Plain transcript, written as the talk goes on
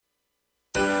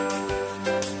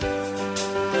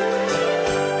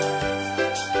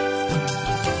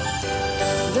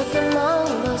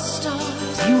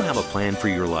plan for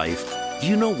your life? Do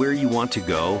you know where you want to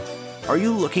go? Are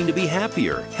you looking to be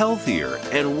happier, healthier,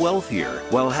 and wealthier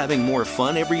while having more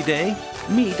fun every day?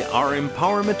 Meet our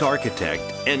empowerment architect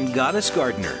and goddess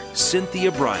gardener,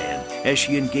 Cynthia Brian, as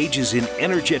she engages in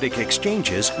energetic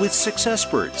exchanges with success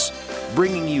birds,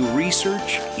 bringing you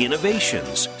research,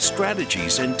 innovations,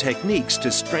 strategies, and techniques to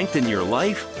strengthen your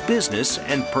life, business,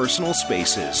 and personal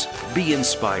spaces. Be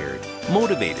inspired,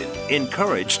 motivated,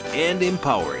 encouraged, and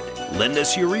empowered. Lend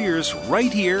us your ears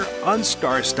right here on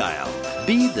Star Style.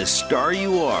 Be the star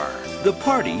you are. The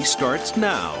party starts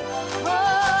now.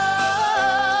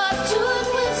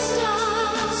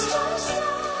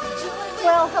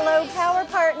 Well, hello, Power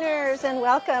Partners, and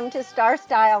welcome to Star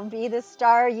Style, Be the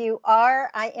Star You Are.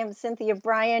 I am Cynthia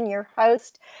Brian, your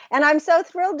host, and I'm so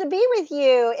thrilled to be with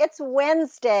you. It's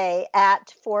Wednesday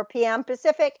at 4 p.m.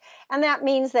 Pacific, and that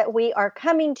means that we are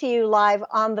coming to you live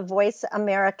on the Voice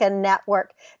America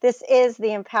Network. This is the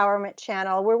Empowerment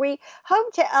Channel, where we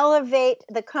hope to elevate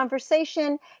the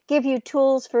conversation, give you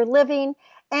tools for living,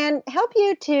 and help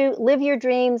you to live your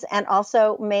dreams and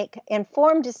also make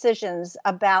informed decisions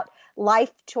about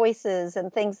life choices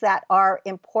and things that are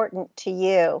important to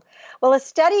you. Well, a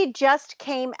study just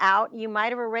came out. You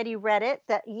might have already read it,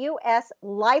 that U.S.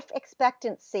 life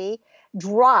expectancy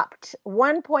dropped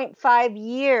 1.5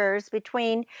 years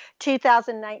between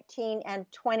 2019 and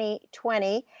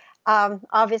 2020.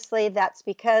 Obviously, that's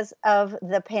because of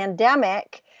the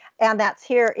pandemic, and that's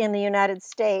here in the United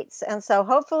States. And so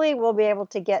hopefully we'll be able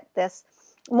to get this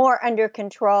more under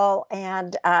control,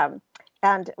 and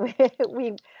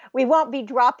we won't be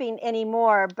dropping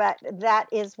anymore, but that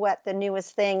is what the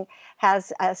newest thing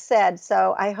has said.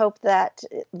 So I hope that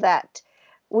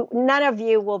none of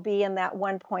you will be in that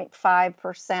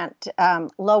 1.5%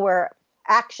 lower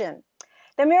action.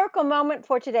 The miracle moment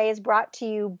for today is brought to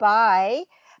you by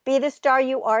Be the Star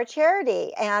You Are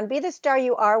charity, and Be the Star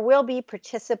You Are will be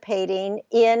participating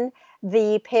in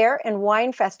the Pear and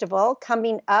Wine Festival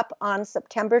coming up on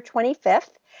September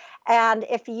 25th. And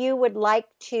if you would like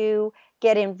to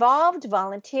get involved,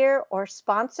 volunteer, or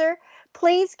sponsor,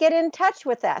 please get in touch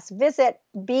with us. Visit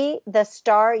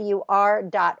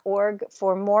BeTheStarYouAre.org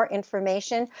for more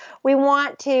information. We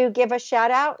want to give a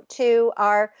shout out to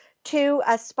our two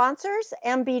sponsors,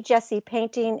 MB Jesse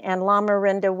Painting and La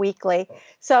Marinda Weekly.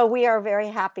 So we are very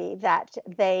happy that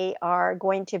they are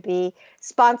going to be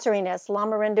sponsoring us. La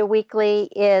Marinda Weekly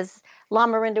is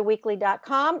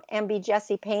LaMarindaWeekly.com. MB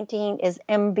Jesse Painting is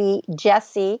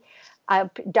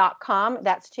MBJesse.com.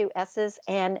 That's two S's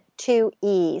and two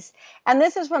E's. And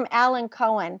this is from Alan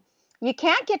Cohen. You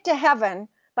can't get to heaven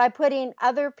by putting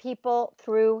other people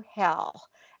through hell.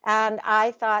 And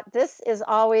I thought this is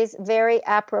always very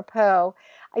apropos.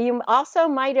 You also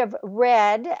might have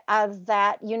read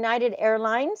that United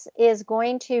Airlines is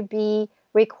going to be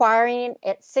requiring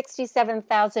its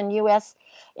 67,000 U.S.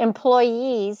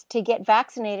 employees to get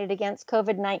vaccinated against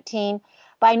COVID-19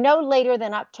 by no later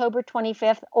than October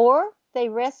 25th, or they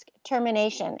risk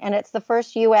termination. And it's the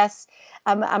first U.S.,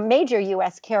 a major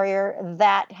U.S. carrier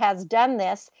that has done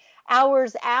this.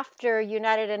 Hours after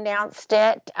United announced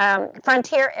it,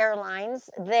 Frontier Airlines,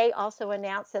 they also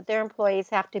announced that their employees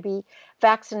have to be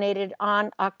vaccinated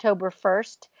on October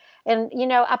 1st. And, you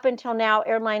know, up until now,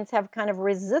 airlines have kind of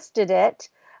resisted it.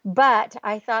 But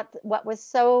I thought what was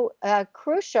so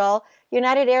crucial,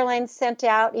 United Airlines sent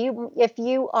out, if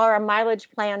you are a mileage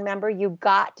plan member, you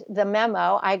got the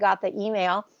memo. I got the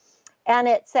email. And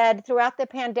it said, throughout the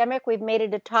pandemic, we've made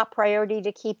it a top priority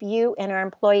to keep you and our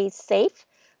employees safe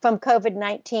from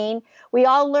COVID-19. We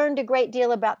all learned a great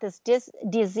deal about this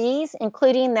disease,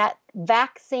 including that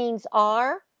vaccines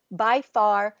are, by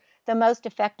far, the most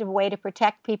effective way to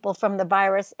protect people from the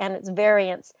virus and its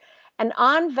variants. An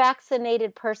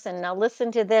unvaccinated person, now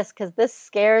listen to this because this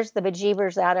scares the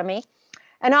bejeebers out of me.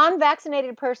 An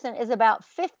unvaccinated person is about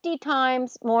 50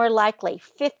 times more likely,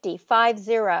 50,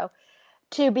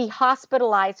 to be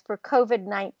hospitalized for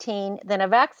COVID-19 than a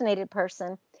vaccinated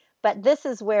person. But this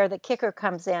is where the kicker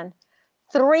comes in.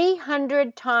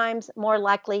 300 times more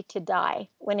likely to die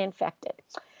when infected.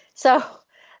 So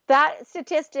that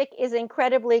statistic is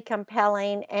incredibly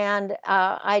compelling, and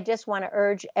I just want to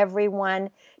urge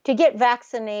everyone to get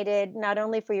vaccinated, not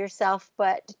only for yourself,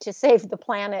 but to save the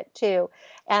planet too.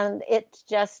 And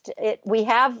we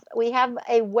have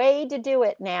a way to do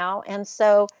it now, and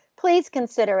so please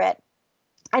consider it.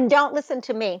 And don't listen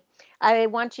to me. I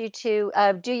want you to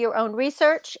do your own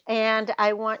research, and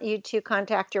I want you to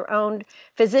contact your own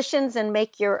physicians and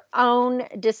make your own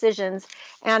decisions.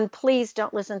 And please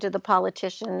don't listen to the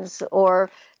politicians or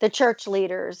the church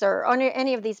leaders or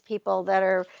any of these people that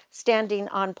are standing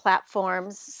on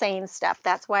platforms saying stuff.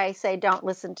 That's why I say don't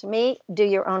listen to me, do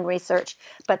your own research.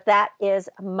 But that is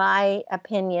my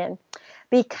opinion,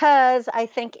 because I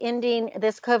think ending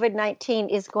this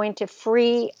COVID-19 is going to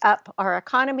free up our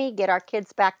economy, get our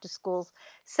kids back to schools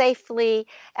safely,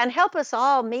 and help us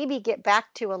all maybe get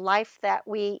back to a life that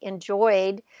we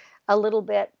enjoyed a little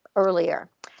bit earlier.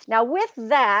 Now, with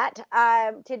that,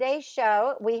 today's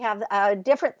show, we have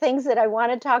different things that I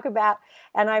want to talk about,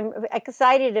 and I'm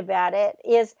excited about it,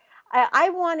 is I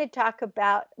want to talk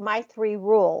about my 3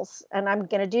 rules, and I'm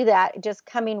going to do that just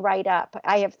coming right up.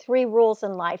 I have 3 rules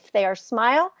in life. They are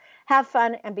smile, have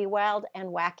fun, and be wild and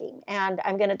wacky. And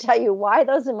I'm going to tell you why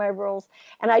those are my rules.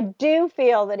 And I do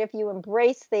feel that if you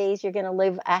embrace these, you're going to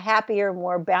live a happier,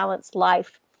 more balanced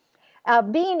life.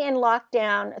 Being in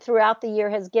lockdown throughout the year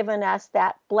has given us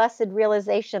that blessed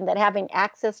realization that having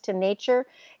access to nature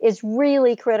is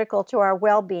really critical to our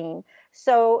well-being.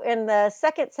 So in the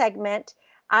second segment,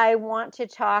 I want to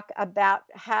talk about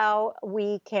how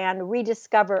we can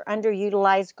rediscover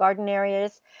underutilized garden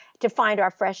areas to find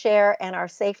our fresh air and our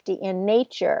safety in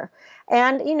nature,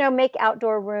 and make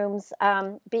outdoor rooms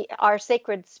be our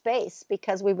sacred space,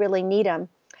 because we really need them.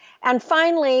 And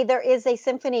finally, there is a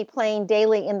symphony playing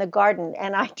daily in the garden,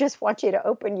 and I just want you to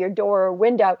open your door or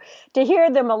window to hear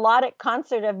the melodic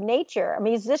concert of nature.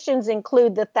 Musicians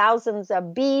include the thousands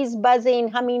of bees buzzing,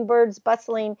 hummingbirds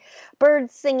bustling,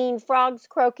 birds singing, frogs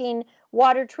croaking,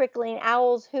 water trickling,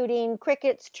 owls hooting,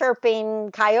 crickets chirping,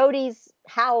 coyotes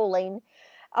howling.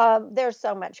 There's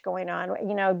so much going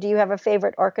on. Do you have a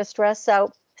favorite orchestra?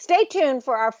 So stay tuned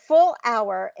for our full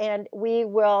hour, and we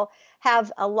will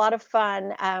have a lot of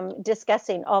fun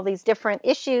discussing all these different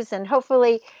issues. And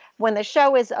hopefully, when the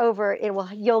show is over,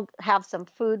 you'll have some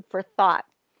food for thought.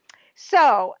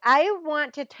 So I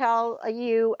want to tell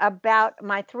you about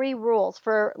my 3 rules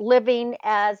for living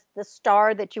as the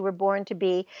star that you were born to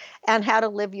be, and how to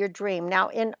live your dream. Now,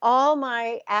 in all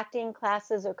my acting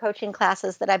classes or coaching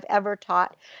classes that I've ever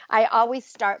taught, I always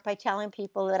start by telling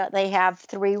people that they have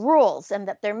 3 rules and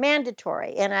that they're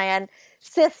mandatory. And I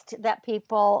insist that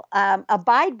people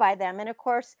abide by them. And of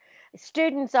course,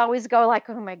 students always go like,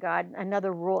 oh my God,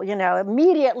 another rule.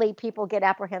 Immediately people get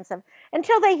apprehensive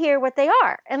until they hear what they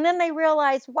are. And then they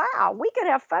realize, wow, we could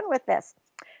have fun with this.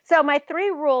 So my 3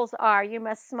 rules are: you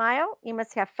must smile, you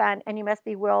must have fun, and you must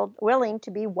be willing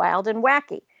to be wild and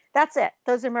wacky. That's it.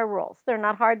 Those are my rules. They're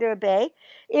not hard to obey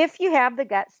if you have the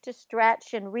guts to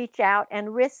stretch and reach out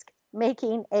and risk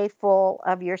making a fool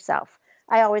of yourself.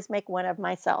 I always make one of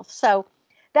myself. So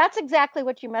that's exactly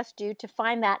what you must do to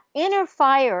find that inner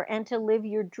fire and to live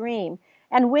your dream.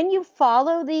 And when you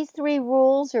follow these 3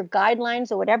 rules or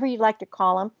guidelines or whatever you like to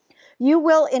call them, you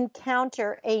will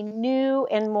encounter a new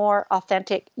and more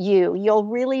authentic you. You'll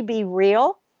really be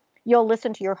real. You'll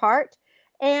listen to your heart,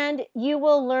 and you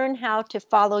will learn how to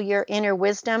follow your inner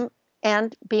wisdom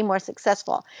and be more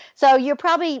successful. So you're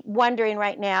probably wondering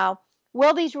right now,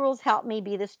 will these rules help me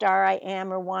be the star I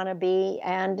am or want to be?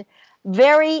 And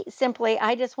very simply,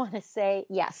 I just want to say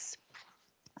yes.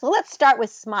 So let's start with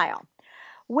smile.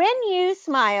 When you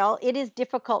smile, it is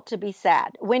difficult to be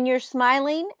sad. When you're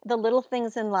smiling, the little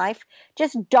things in life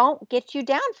just don't get you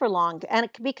down for long. And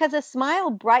because a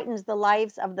smile brightens the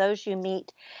lives of those you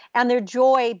meet, and their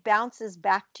joy bounces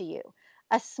back to you.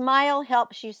 A smile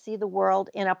helps you see the world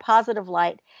in a positive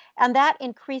light, and that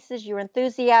increases your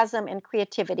enthusiasm and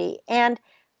creativity. And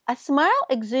a smile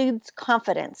exudes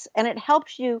confidence, and it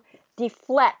helps you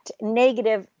deflect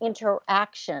negative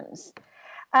interactions.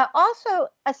 Also,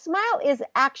 a smile is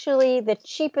actually the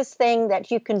cheapest thing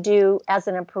that you can do as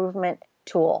an improvement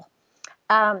tool.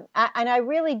 And I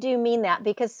really do mean that,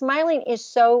 because smiling is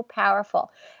so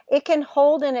powerful. It can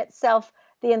hold in itself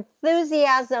the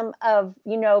enthusiasm of,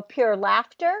 pure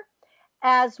laughter,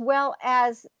 as well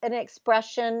as an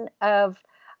expression of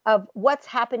what's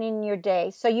happening in your day.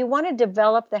 So you want to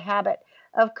develop the habit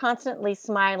of constantly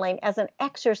smiling as an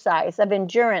exercise of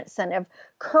endurance and of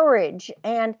courage,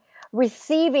 and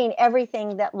receiving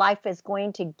everything that life is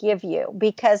going to give you,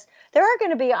 because there are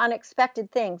going to be unexpected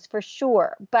things for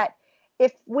sure. But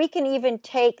if we can even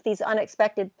take these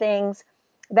unexpected things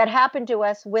that happen to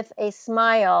us with a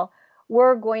smile,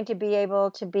 we're going to be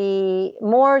able to be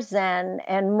more zen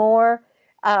and more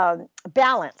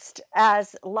balanced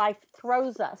as life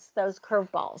throws us those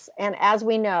curveballs. And as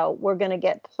we know, we're going to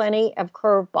get plenty of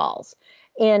curveballs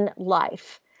in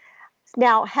life.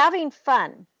 Now, having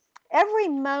fun. every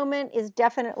moment is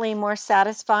definitely more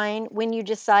satisfying when you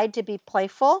decide to be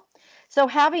playful. So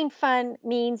having fun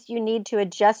means you need to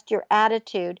adjust your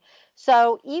attitude.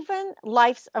 So even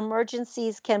life's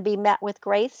emergencies can be met with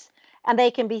grace and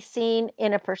they can be seen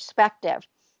in a perspective.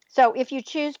 So if you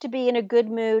choose to be in a good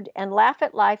mood and laugh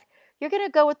at life, you're going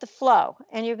to go with the flow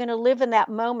and you're going to live in that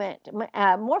moment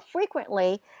more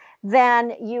frequently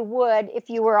than you would if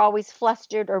you were always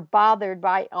flustered or bothered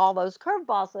by all those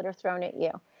curveballs that are thrown at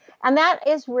you. And that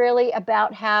is really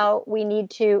about how we need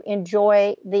to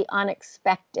enjoy the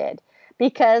unexpected.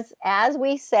 Because as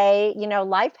we say,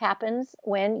 life happens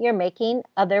when you're making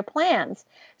other plans.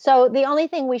 So the only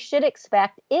thing we should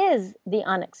expect is the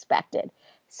unexpected.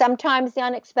 Sometimes the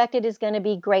unexpected is going to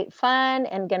be great fun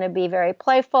and going to be very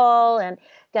playful and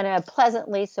going to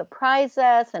pleasantly surprise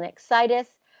us and excite us.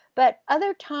 But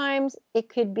other times it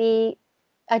could be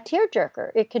a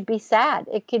tearjerker. It could be sad.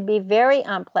 It could be very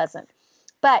unpleasant.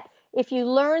 But if you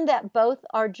learn that both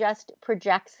are just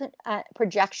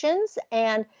projections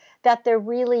and that there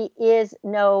really is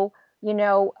no,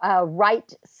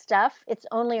 right stuff, it's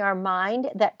only our mind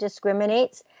that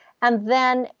discriminates. And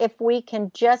then if we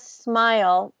can just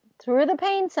smile through the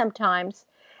pain sometimes,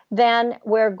 then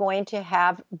we're going to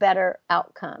have better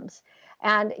outcomes.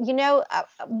 And,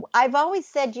 I've always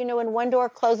said, when one door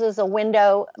closes, a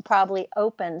window probably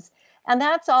opens. And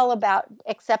that's all about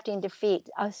accepting defeat.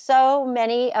 So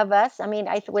many of us,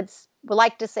 I would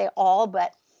like to say all,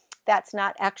 but that's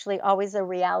not actually always a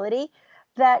reality.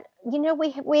 That,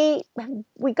 we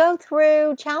go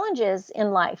through challenges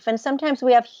in life, and sometimes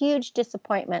we have huge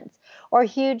disappointments or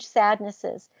huge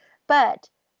sadnesses. But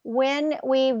when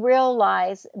we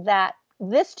realize that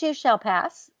this too shall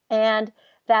pass, and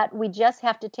that we just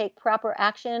have to take proper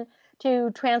action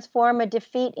to transform a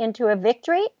defeat into a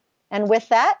victory, and with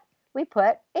that, we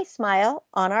put a smile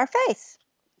on our face.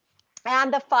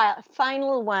 And the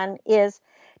final one is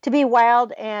to be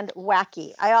wild and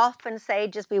wacky. I often say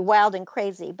just be wild and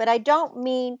crazy, but I don't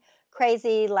mean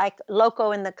crazy like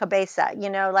loco in the cabeza,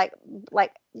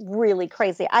 like really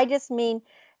crazy. I just mean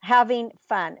having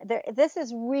fun. This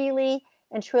is really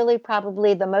and truly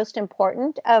probably the most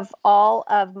important of all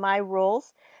of my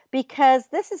rules, because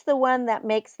this is the one that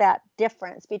makes that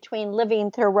difference between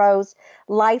living Thoreau's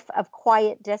life of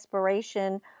quiet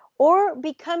desperation or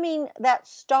becoming that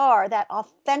star, that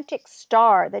authentic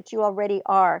star that you already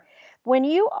are. When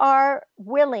you are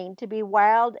willing to be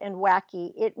wild and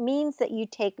wacky, it means that you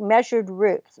take measured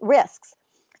risks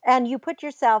and you put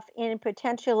yourself in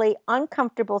potentially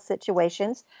uncomfortable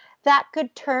situations that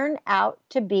could turn out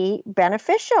to be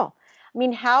beneficial.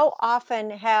 How often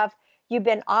have you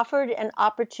been offered an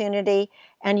opportunity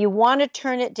and you want to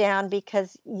turn it down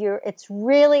because it's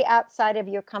really outside of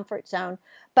your comfort zone?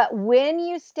 But when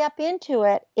you step into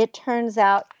it, it turns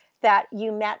out that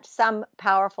you met some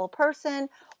powerful person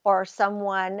or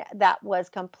someone that was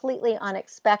completely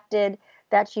unexpected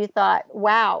that you thought,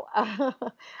 wow,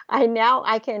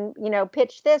 I can,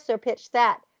 pitch this or pitch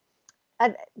that.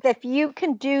 If you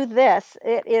can do this,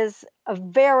 it is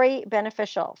very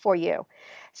beneficial for you.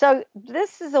 So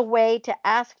this is a way to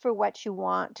ask for what you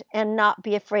want and not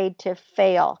be afraid to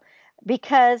fail.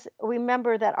 Because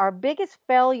remember that our biggest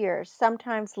failures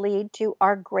sometimes lead to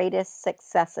our greatest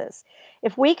successes.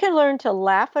 If we can learn to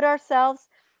laugh at ourselves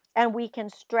and we can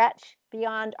stretch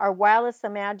beyond our wildest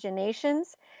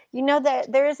imaginations,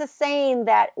 that there is a saying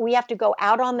that we have to go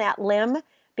out on that limb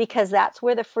because that's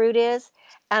where the fruit is.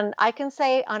 And I can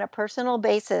say on a personal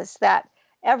basis that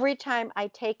every time I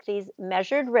take these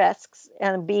measured risks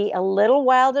and be a little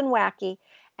wild and wacky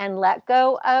and let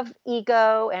go of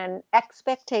ego and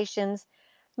expectations,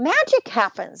 magic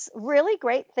happens. Really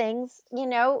great things,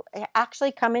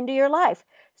 actually come into your life.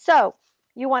 So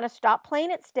you want to stop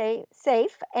playing it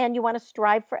safe and you want to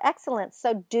strive for excellence.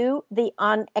 So do the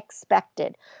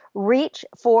unexpected. Reach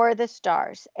for the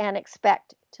stars and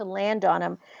expect to land on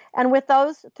them. And with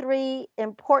those 3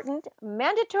 important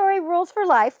mandatory rules for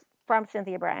life from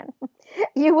Cynthia Brian,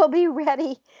 you will be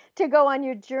ready to go on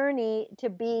your journey to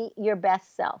be your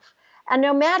best self. And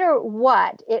no matter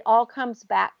what, it all comes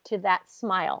back to that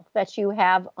smile that you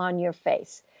have on your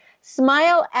face.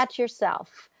 Smile at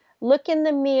yourself. Look in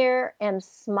the mirror and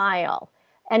smile.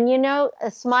 And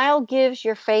a smile gives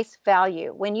your face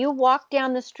value. When you walk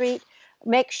down the street,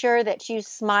 make sure that you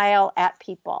smile at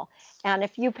people. And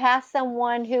if you pass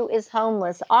someone who is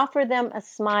homeless, offer them a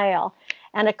smile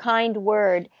and a kind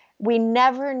word. We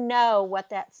never know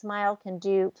what that smile can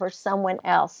do for someone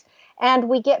else. And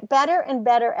we get better and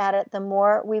better at it the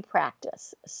more we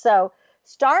practice. So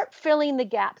start filling the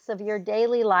gaps of your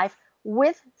daily life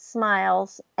with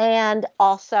smiles and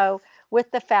also with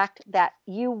the fact that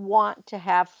you want to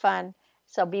have fun.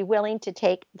 So be willing to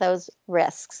take those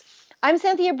risks. I'm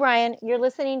Cynthia Brian. You're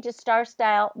listening to Star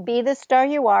Style, Be the Star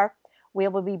You Are. We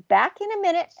will be back in a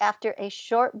minute after a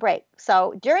short break.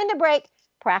 So during the break,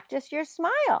 practice your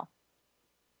smile.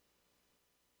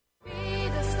 Be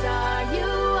the star you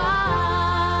are.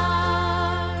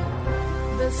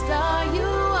 The star you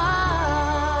are.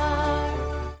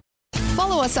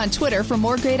 Follow us on Twitter for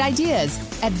more great ideas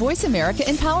at Voice America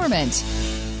Empowerment.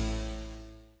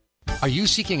 Are you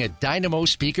seeking a dynamo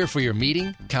speaker for your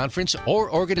meeting, conference,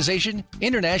 or organization?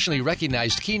 Internationally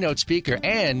recognized keynote speaker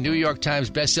and New York Times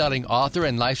bestselling author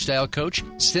and lifestyle coach,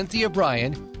 Cynthia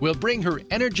Brian, will bring her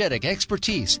energetic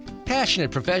expertise, passionate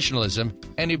professionalism,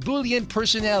 and ebullient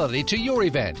personality to your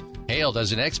event. Hailed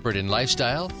as an expert in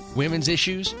lifestyle, women's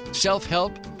issues,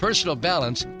 self-help, personal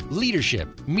balance, leadership,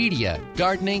 media,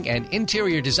 gardening, and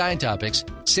interior design topics,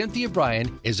 Cynthia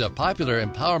Brian is a popular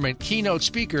empowerment keynote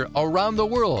speaker around the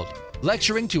world,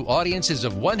 lecturing to audiences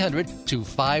of 100 to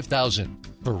 5,000.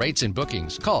 For rates and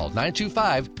bookings, call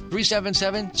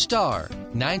 925-377-STAR,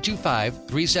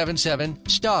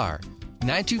 925-377-STAR,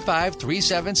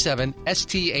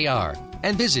 925-377-STAR,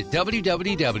 and visit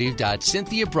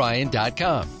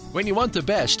www.cynthiabrian.com. When you want the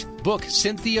best, book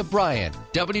Cynthia Brian,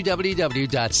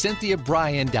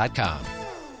 www.cynthiabrian.com.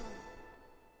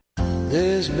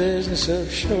 This business of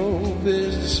show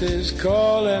business is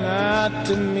calling out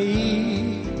to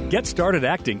me. Get started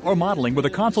acting or modeling with a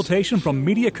consultation from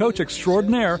media coach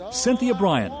extraordinaire Cynthia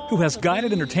Brian, who has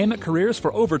guided entertainment careers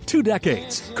for over 2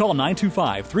 decades. Call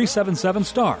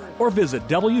 925-377-STAR or visit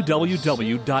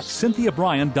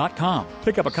www.cynthiabrian.com.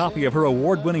 Pick up a copy of her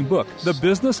award-winning book, The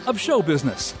Business of Show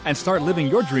Business, and start living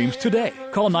your dreams today.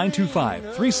 Call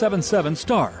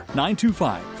 925-377-STAR,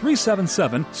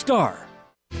 925-377-STAR.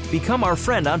 Become our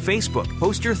friend on Facebook.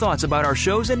 Post your thoughts about our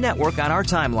shows and network on our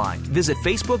timeline. Visit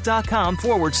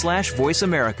facebook.com/Voice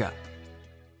America.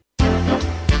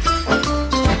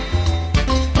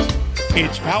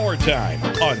 It's power time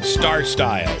on Star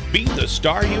Style. Be the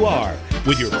star you are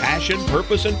with your passion,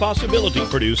 purpose, and possibility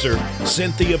producer,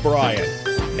 Cynthia Brian.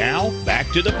 Now,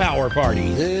 back to the power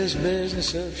party. This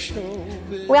business of show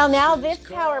business. Well, now this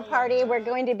power party, we're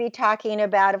going to be talking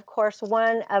about, of course,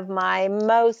 one of my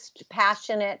most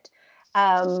passionate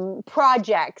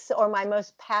projects or my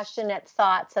most passionate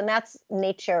thoughts, and that's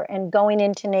nature and going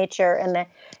into nature and the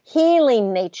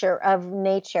healing nature of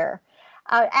nature.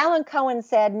 Alan Cohen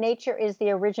said, nature is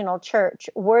the original church.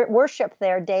 Worship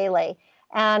there daily.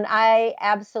 And I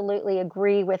absolutely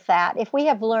agree with that. If we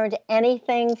have learned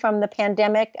anything from the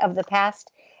pandemic of the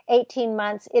past 18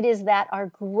 months, it is that our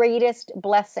greatest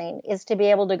blessing is to be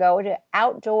able to go to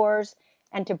outdoors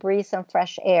and to breathe some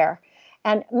fresh air.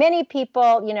 And many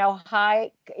people,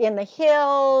 hike in the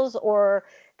hills, or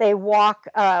they walk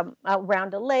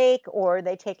around a lake, or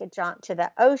they take a jaunt to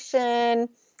the ocean,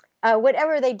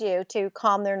 whatever they do to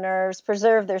calm their nerves,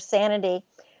 preserve their sanity.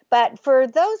 But for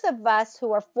those of us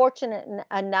who are fortunate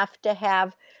enough to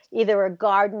have either a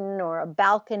garden or a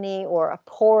balcony or a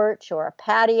porch or a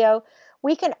patio,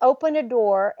 we can open a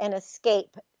door and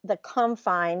escape the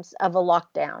confines of a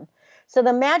lockdown. So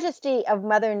the majesty of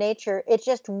Mother Nature, it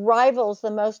just rivals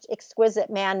the most exquisite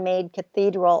man-made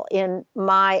cathedral in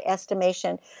my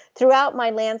estimation. Throughout my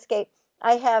landscape,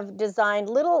 I have designed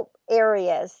little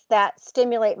areas that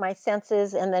stimulate my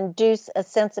senses and then induce a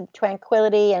sense of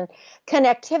tranquility and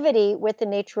connectivity with the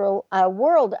natural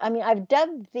world. I mean, I've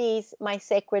dubbed these my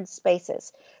sacred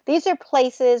spaces. These are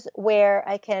places where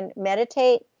I can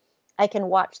meditate, I can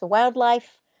watch the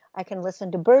wildlife, I can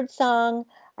listen to birdsong,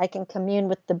 I can commune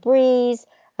with the breeze,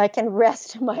 I can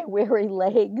rest my weary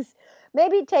legs,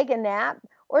 maybe take a nap,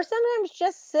 or sometimes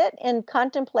just sit and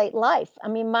contemplate life. I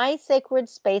mean, my sacred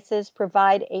spaces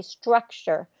provide a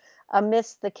structure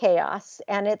amidst the chaos,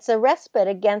 and it's a respite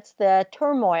against the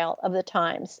turmoil of the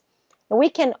times. And we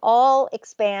can all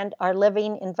expand our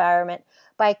living environment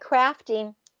by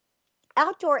crafting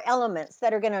outdoor elements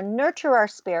that are going to nurture our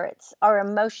spirits, our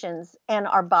emotions, and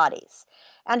our bodies.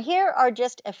 And here are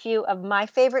just a few of my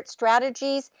favorite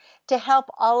strategies to help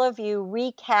all of you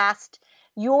recast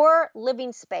your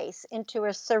living space into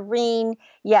a serene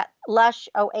yet lush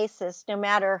oasis, no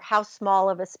matter how small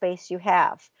of a space you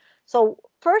have. So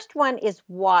first one is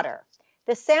water.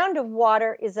 The sound of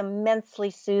water is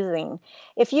immensely soothing.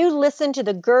 If you listen to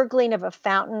the gurgling of a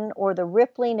fountain or the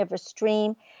rippling of a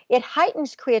stream, it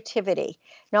heightens creativity.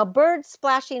 Now, birds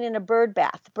splashing in a bird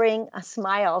bath bring a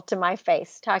smile to my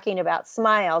face. Talking about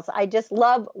smiles, I just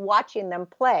love watching them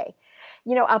play.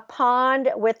 A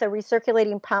pond with a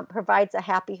recirculating pump provides a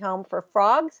happy home for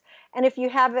frogs. And if you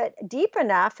have it deep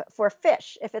enough, for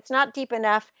fish. If it's not deep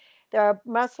enough, there are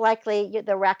most likely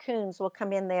the raccoons will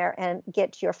come in there and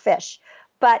get your fish.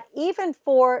 But even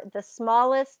for the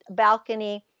smallest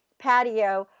balcony,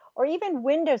 patio, or even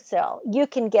windowsill, you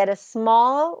can get a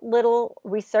small little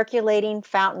recirculating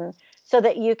fountain so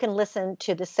that you can listen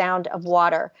to the sound of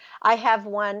water. I have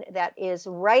one that is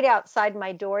right outside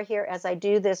my door here as I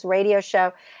do this radio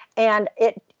show, and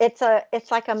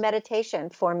it's like a meditation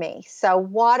for me. So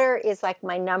water is like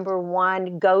my number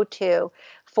one go-to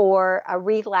for a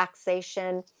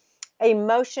relaxation,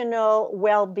 emotional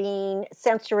well-being,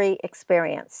 sensory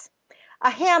experience. A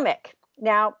hammock.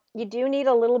 Now, you do need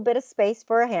a little bit of space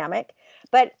for a hammock,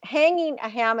 but hanging a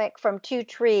hammock from two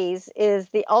trees is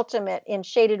the ultimate in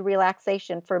shaded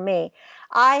relaxation for me.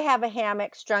 I have a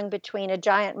hammock strung between a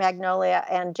giant magnolia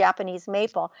and Japanese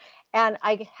maple, and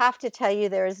I have to tell you,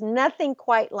 there is nothing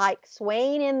quite like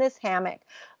swaying in this hammock,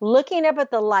 looking up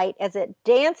at the light as it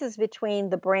dances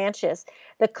between the branches.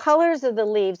 The colors of the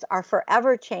leaves are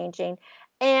forever changing.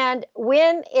 And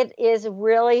when it is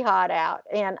really hot out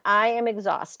and I am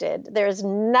exhausted, there's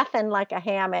nothing like a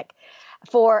hammock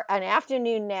for an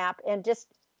afternoon nap, and just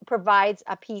provides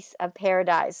a piece of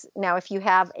paradise. Now, if you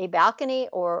have a balcony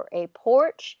or a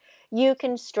porch, you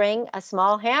can string a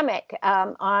small hammock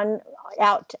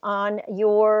out on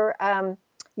your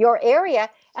area,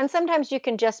 and sometimes you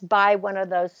can just buy one of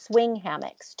those swing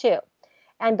hammocks too.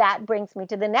 And that brings me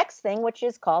to the next thing, which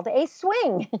is called a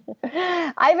swing.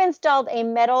 I've installed a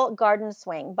metal garden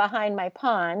swing behind my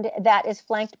pond that is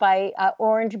flanked by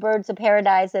orange birds of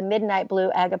paradise and midnight blue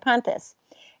agapanthus.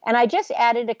 And I just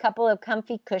added a couple of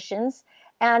comfy cushions,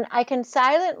 and I can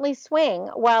silently swing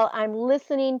while I'm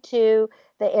listening to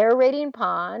the aerating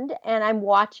pond, and I'm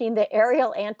watching the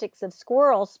aerial antics of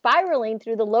squirrels spiraling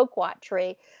through the loquat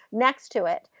tree next to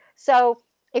it. So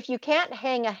if you can't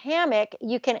hang a hammock,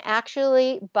 you can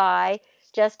actually buy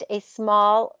just a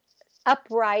small,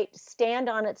 upright, stand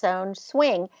on its own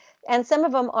swing. And some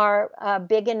of them are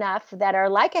big enough that are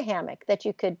like a hammock that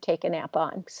you could take a nap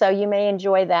on. So you may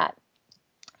enjoy that.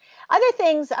 Other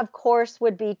things, of course,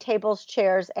 would be tables,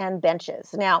 chairs, and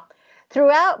benches. Now,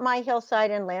 throughout my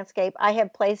hillside and landscape, I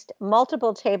have placed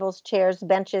multiple tables, chairs,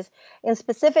 benches in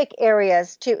specific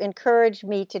areas to encourage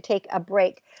me to take a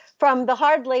break from the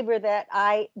hard labor that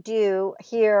I do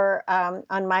here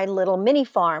on my little mini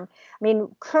farm. I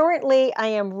mean, currently I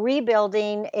am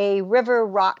rebuilding a river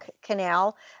rock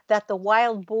canal that the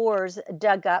wild boars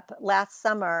dug up last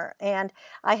summer. And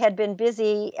I had been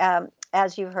busy,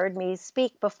 as you've heard me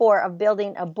speak before, of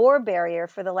building a boar barrier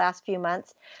for the last few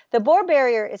months. The boar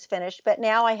barrier is finished, but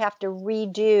now I have to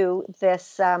redo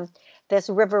this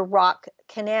river rock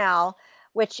canal,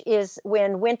 which is,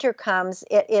 when winter comes,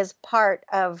 it is part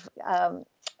of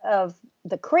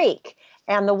the creek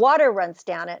and the water runs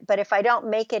down it. But if I don't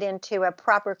make it into a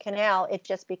proper canal, it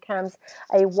just becomes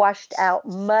a washed out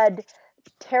mud,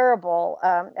 terrible,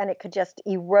 and it could just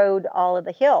erode all of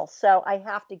the hill. So I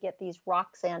have to get these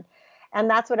rocks in. And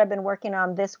that's what I've been working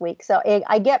on this week. So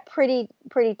I get pretty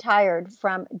tired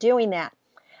from doing that.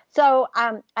 So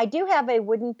I do have a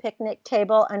wooden picnic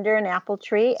table under an apple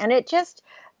tree, and it just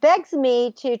begs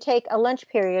me to take a lunch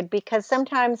period because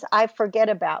sometimes I forget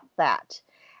about that.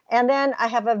 And then I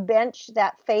have a bench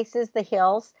that faces the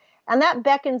hills, and that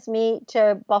beckons me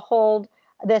to behold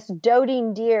this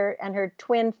doting deer and her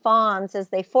twin fawns as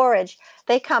they forage.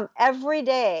 They come every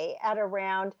day at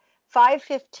around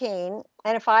 5:15,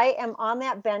 and if I am on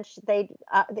that bench,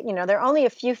 they're only a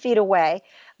few feet away,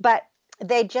 but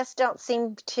they just don't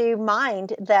seem to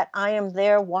mind that I am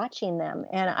there watching them,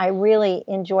 and I really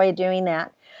enjoy doing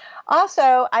that.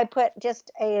 Also, I put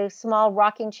just a small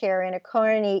rocking chair in a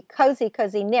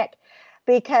cozy nick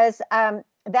because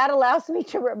that allows me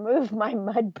to remove my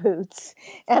mud boots.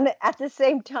 And at the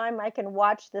same time, I can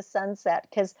watch the sunset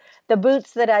because the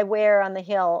boots that I wear on the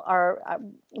hill are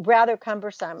rather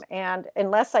cumbersome. And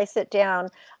unless I sit down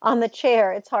on the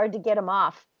chair, it's hard to get them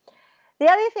off. The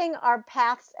other thing are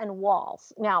paths and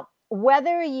walls. Now,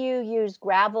 whether you use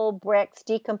gravel, bricks,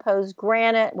 decomposed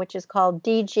granite, which is called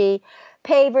DG,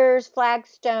 pavers,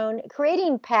 flagstone,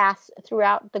 creating paths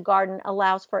throughout the garden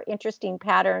allows for interesting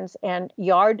patterns and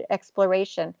yard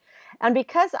exploration. And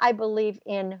because I believe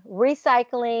in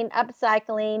recycling,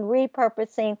 upcycling,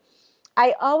 repurposing,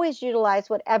 I always utilize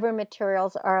whatever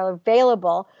materials are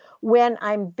available when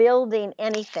I'm building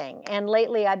anything. And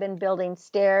lately I've been building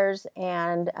stairs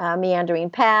and meandering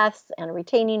paths and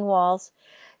retaining walls.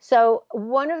 So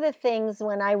one of the things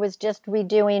when I was just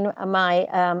redoing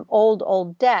my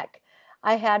old deck,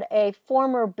 I had a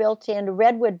former built-in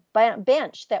redwood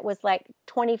bench that was like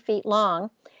 20 feet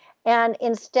long. And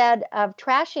instead of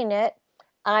trashing it,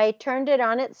 I turned it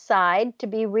on its side to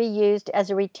be reused as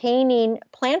a retaining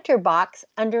planter box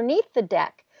underneath the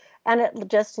deck. And it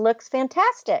just looks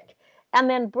fantastic. And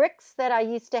then bricks that I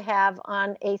used to have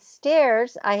on a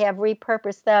stairs, I have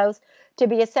repurposed those to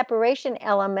be a separation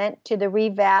element to the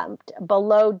revamped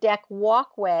below deck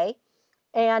walkway.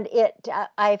 And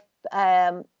I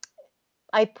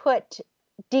put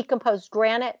decomposed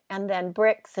granite and then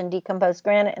bricks, and decomposed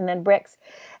granite and then bricks,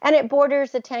 and it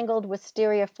borders a tangled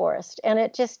wisteria forest, and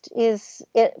it just is,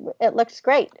 it looks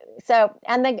great. So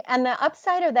and the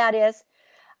upside of that is,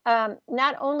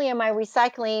 not only am I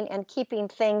recycling and keeping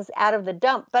things out of the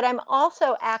dump, but I'm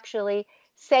also actually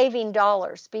saving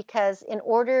dollars, because in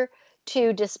order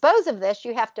to dispose of this,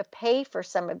 you have to pay for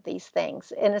some of these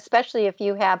things. And especially if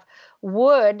you have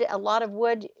wood, a lot of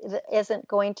wood isn't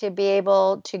going to be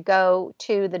able to go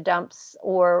to the dumps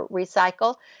or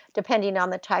recycle, depending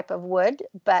on the type of wood.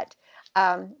 But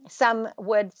some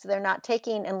woods they're not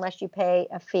taking unless you pay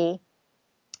a fee.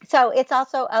 So it's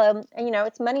also,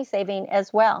 it's money saving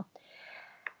as well.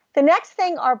 The next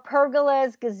thing are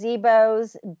pergolas,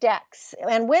 gazebos, decks.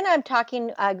 And when I'm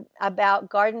talking about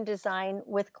garden design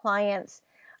with clients,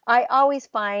 I always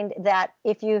find that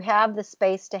if you have the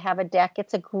space to have a deck,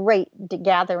 it's a great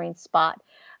gathering spot.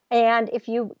 And if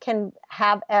you can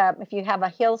have, if you have a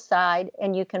hillside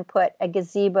and you can put a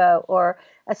gazebo or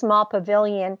a small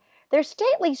pavilion, they're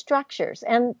stately structures,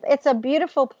 and it's a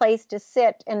beautiful place to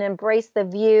sit and embrace the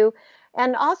view,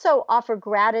 and also offer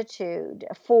gratitude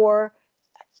for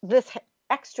this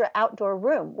extra outdoor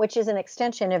room, which is an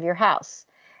extension of your house.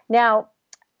 Now,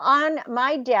 on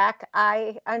my deck,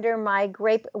 under my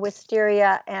grape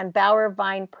wisteria and bower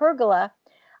vine pergola,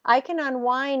 I can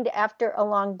unwind after a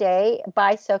long day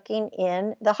by soaking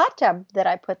in the hot tub that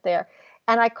I put there.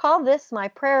 And I call this my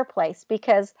prayer place,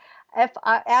 because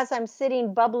as I'm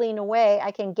sitting bubbling away,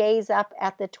 I can gaze up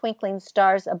at the twinkling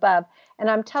stars above. And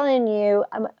I'm telling you,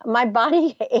 my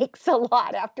body aches a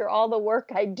lot after all the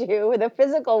work I do, the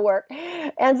physical work.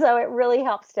 And so it really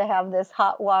helps to have this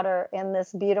hot water in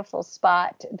this beautiful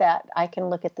spot that I can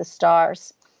look at the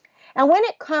stars. And when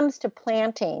it comes to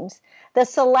plantings, the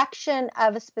selection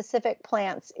of specific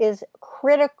plants is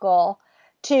critical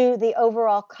to the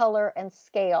overall color and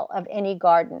scale of any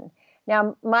garden.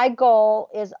 Now, my goal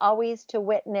is always to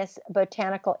witness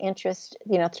botanical interest,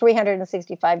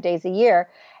 365 days a year.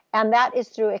 And that is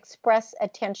through express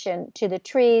attention to the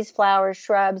trees, flowers,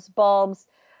 shrubs, bulbs,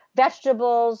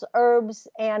 vegetables, herbs,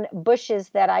 and bushes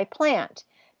that I plant.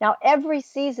 Now, every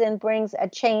season brings a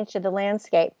change to the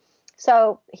landscape.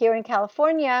 So here in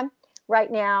California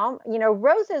right now,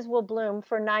 roses will bloom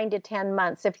for 9 to 10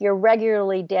 months if you're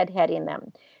regularly deadheading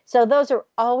them. So those are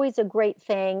always a great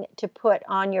thing to put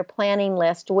on your planning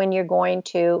list when you're going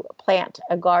to plant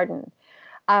a garden.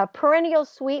 Perennial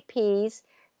sweet peas,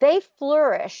 they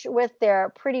flourish with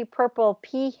their pretty purple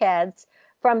pea heads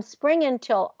from spring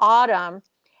until autumn.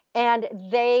 And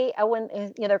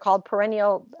they're called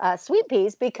perennial sweet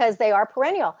peas because they are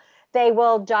perennial. They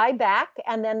will die back,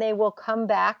 and then they will come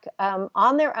back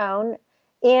on their own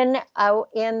in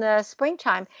the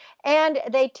springtime, and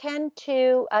they tend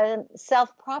to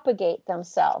self-propagate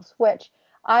themselves, which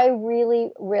I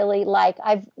really, really like.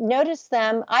 I've noticed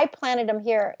them. I planted them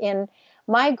here in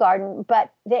my garden,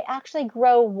 but they actually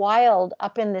grow wild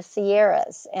up in the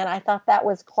Sierras, and I thought that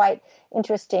was quite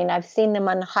interesting. I've seen them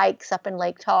on hikes up in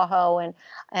Lake Tahoe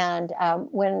and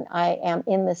when I am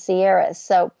in the Sierras.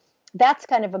 So that's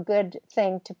kind of a good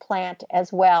thing to plant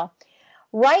as well.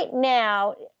 Right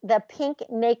now, the pink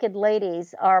naked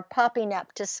ladies are popping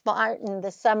up to smarten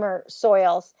the summer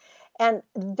soils, and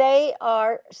they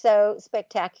are so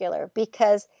spectacular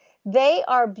because they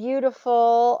are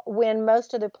beautiful when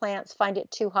most other plants find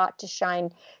it too hot to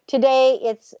shine. Today,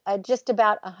 it's just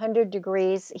about 100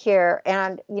 degrees here,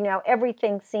 and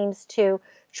everything seems to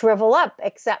shrivel up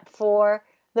except for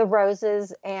the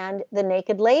roses and the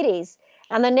naked ladies.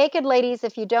 And the naked ladies,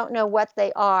 if you don't know what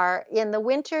they are, in the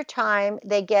winter time,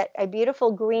 they get a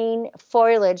beautiful green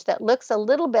foliage that looks a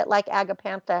little bit like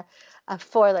agapantha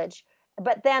foliage.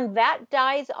 But then that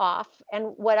dies off. And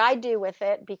what I do with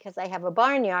it, because I have a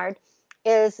barnyard,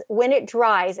 is when it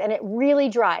dries, and it really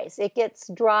dries, it gets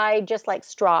dry just like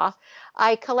straw,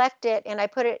 I collect it and I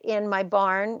put it in my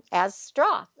barn as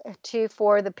straw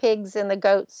for the pigs and the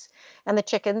goats and the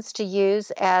chickens to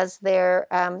use as their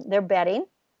bedding.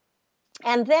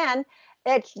 And then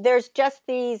there's just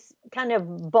these kind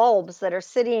of bulbs that are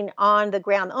sitting on the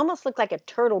ground, almost look like a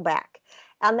turtleback.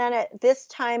 And then at this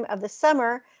time of the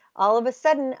summer, all of a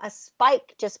sudden a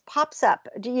spike just pops up.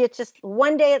 It's just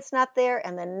one day it's not there,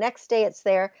 and the next day it's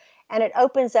there, and it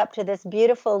opens up to this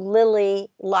beautiful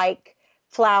lily-like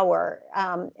flower.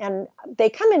 And they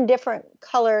come in different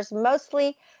colors,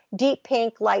 mostly deep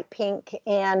pink, light pink,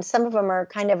 and some of them are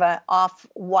kind of a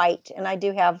off-white. And I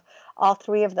do have all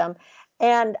three of them.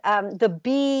 And the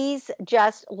bees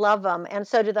just love them, and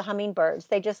so do the hummingbirds.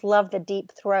 They just love the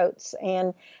deep throats,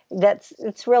 and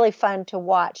it's really fun to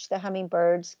watch the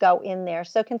hummingbirds go in there.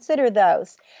 So consider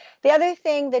those. The other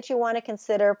thing that you want to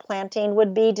consider planting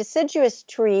would be deciduous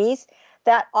trees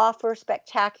that offer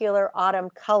spectacular autumn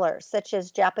colors, such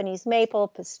as Japanese maple,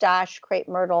 pistache, crepe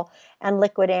myrtle, and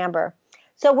liquid amber.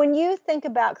 So when you think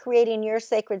about creating your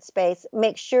sacred space,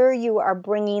 make sure you are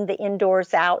bringing the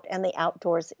indoors out and the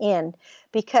outdoors in,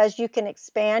 because you can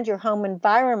expand your home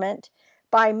environment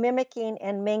by mimicking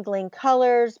and mingling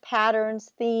colors, patterns,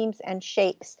 themes, and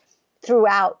shapes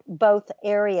throughout both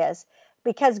areas.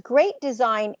 Because great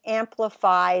design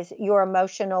amplifies your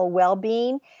emotional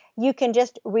well-being. You can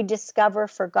just rediscover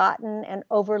forgotten and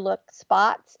overlooked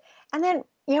spots. And then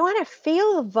you want to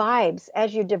feel the vibes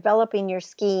as you're developing your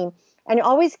scheme. And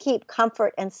always keep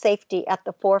comfort and safety at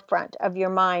the forefront of your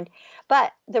mind.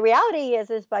 But the reality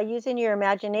is by using your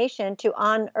imagination to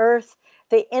unearth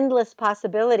the endless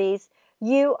possibilities,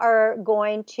 you are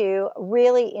going to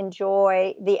really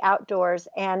enjoy the outdoors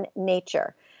and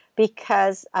nature,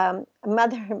 because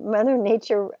Mother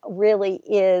Nature really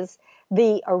is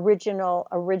the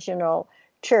original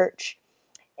church.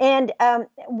 And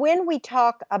when we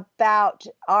talk about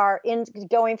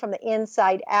going from the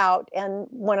inside out, and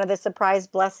one of the surprise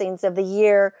blessings of the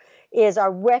year is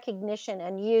our recognition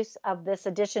and use of this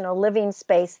additional living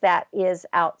space that is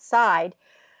outside,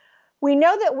 we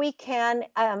know that we can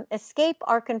escape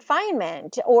our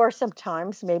confinement, or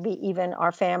sometimes maybe even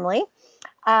our family,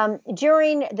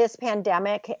 during this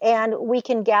pandemic, and we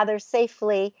can gather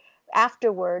safely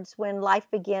afterwards when life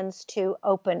begins to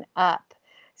open up.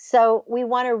 So we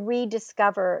want to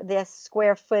rediscover this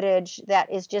square footage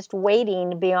that is just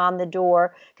waiting beyond the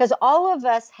door, because all of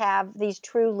us have these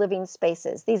true living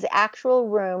spaces, these actual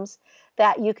rooms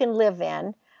that you can live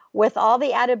in with all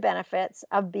the added benefits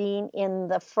of being in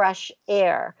the fresh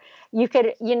air. You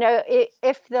could,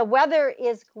 if the weather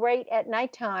is great at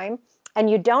nighttime and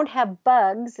you don't have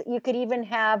bugs, you could even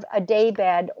have a day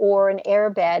bed or an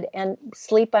air bed and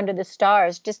sleep under the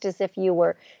stars, just as if you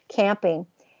were camping.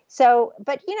 So,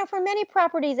 but for many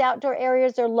properties, outdoor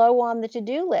areas are low on the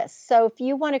to-do list. So if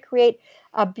you want to create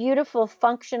a beautiful,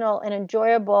 functional, and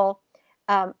enjoyable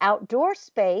outdoor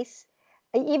space,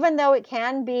 even though it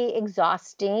can be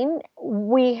exhausting,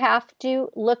 we have to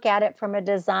look at it from a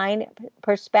design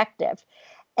perspective.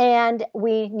 And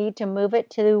we need to move it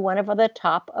to one of the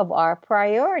top of our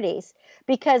priorities,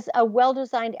 because a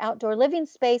well-designed outdoor living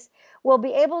space will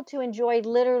be able to enjoy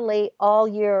literally all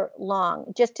year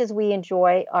long, just as we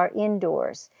enjoy our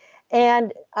indoors.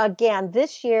 And again,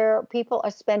 this year, people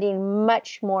are spending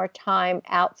much more time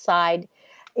outside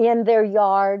in their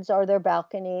yards or their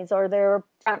balconies or their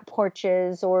front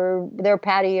porches or their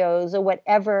patios or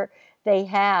whatever they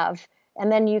have.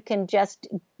 And then you can just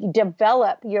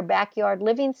develop your backyard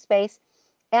living space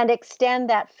and extend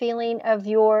that feeling of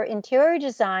your interior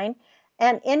design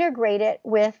and integrate it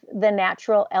with the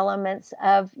natural elements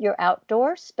of your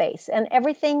outdoor space. And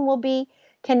everything will be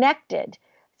connected.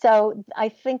 So I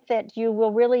think that you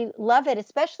will really love it,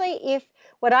 especially if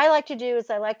what I like to do is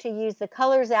I like to use the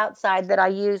colors outside that I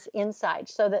use inside,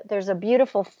 so that there's a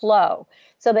beautiful flow.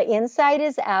 So the inside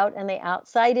is out and the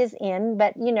outside is in,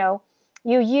 but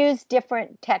you use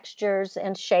different textures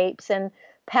and shapes and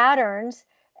patterns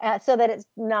so that it's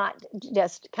not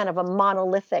just kind of a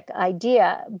monolithic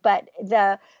idea, but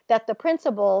that the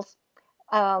principles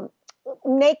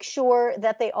make sure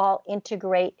that they all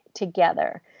integrate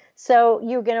together. So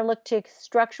you're going to look to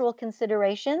structural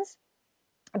considerations.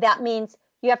 That means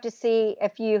you have to see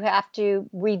if you have to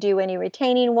redo any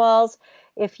retaining walls,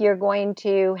 if you're going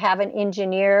to have an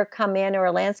engineer come in or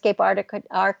a landscape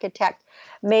architect.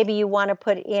 Maybe you want to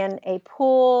put in a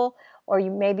pool, or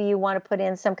maybe you want to put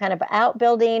in some kind of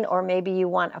outbuilding, or maybe you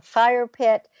want a fire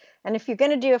pit. And if you're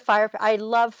going to do a fire pit, I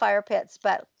love fire pits,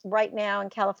 but right now in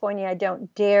California, I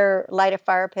don't dare light a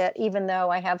fire pit, even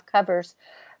though I have covers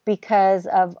because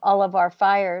of all of our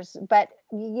fires. But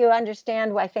you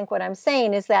understand, I think what I'm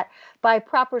saying is that by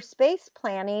proper space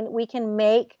planning, we can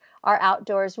make our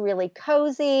outdoors really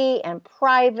cozy and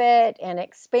private and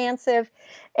expansive.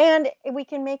 And we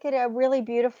can make it a really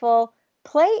beautiful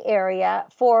play area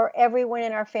for everyone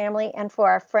in our family and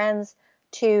for our friends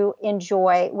to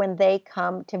enjoy when they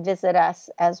come to visit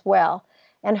us as well.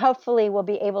 And hopefully we'll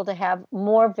be able to have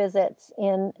more visits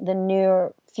in the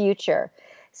near future.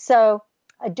 So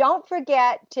don't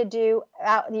forget to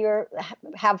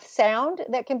have sound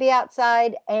that can be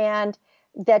outside, and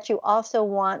that you also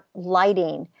want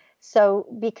lighting. So,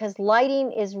 because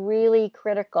lighting is really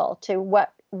critical to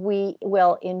what we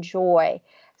will enjoy.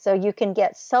 So you can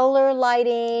get solar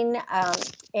lighting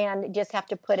and just have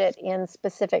to put it in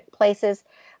specific places.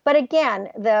 But again,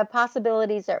 the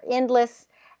possibilities are endless,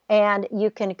 and you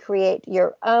can create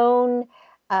your own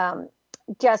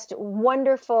just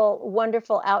wonderful,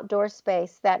 wonderful outdoor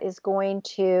space that is going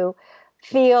to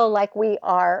feel like we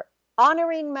are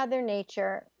honoring Mother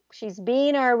Nature. She's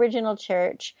being our original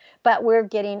church, but we're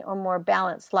getting a more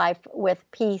balanced life with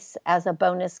peace as a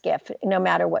bonus gift, no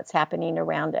matter what's happening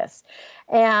around us.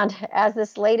 And as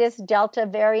this latest Delta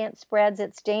variant spreads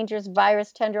its dangerous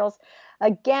virus tendrils,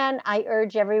 again, I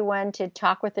urge everyone to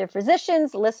talk with their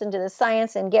physicians, listen to the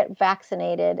science, and get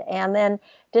vaccinated. And then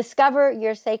discover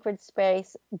your sacred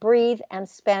space, breathe, and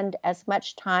spend as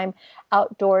much time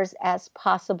outdoors as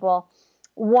possible.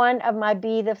 One of my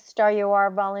Be the Star You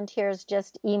Are volunteers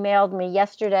just emailed me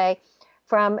yesterday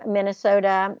from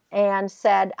Minnesota and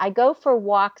said, I go for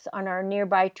walks on our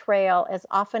nearby trail as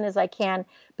often as I can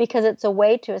because it's a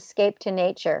way to escape to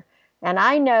nature. And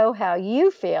I know how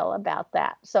you feel about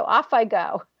that. So off I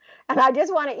go. And I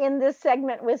just want to end this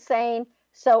segment with saying,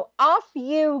 so off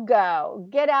you go.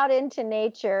 Get out into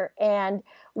nature and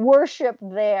worship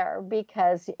there,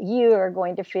 because you are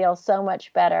going to feel so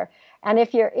much better. And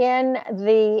if you're in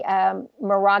the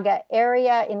Moraga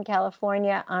area in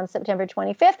California on September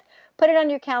 25th, put it on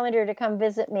your calendar to come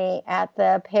visit me at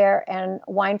the Pear and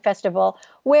Wine Festival,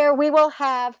 where we will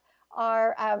have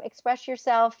our Express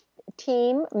Yourself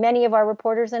team. Many of our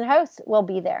reporters and hosts will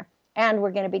be there. And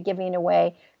we're going to be giving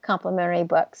away complimentary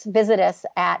books. Visit us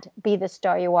at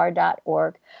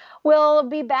bethestaryouare.org. We'll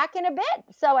be back in a bit,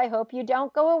 so I hope you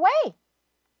don't go away.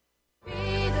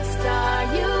 Be the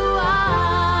star you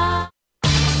are.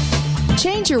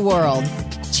 Change your world.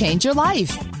 Change your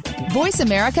life.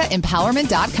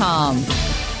 VoiceAmericaEmpowerment.com.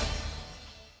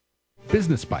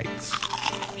 Business Bites.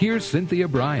 Here's Cynthia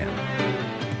Brian.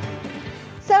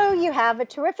 So you have a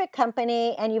terrific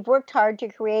company and you've worked hard to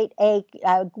create a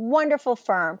wonderful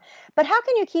firm, but how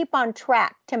can you keep on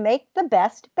track to make the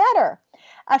best better?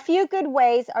 A few good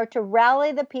ways are to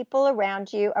rally the people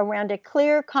around you around a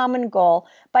clear common goal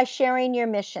by sharing your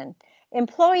mission.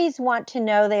 Employees want to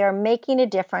know they are making a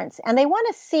difference, and they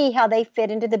want to see how they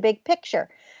fit into the big picture.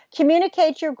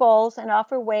 Communicate your goals and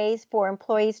offer ways for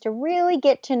employees to really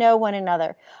get to know one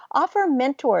another. Offer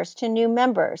mentors to new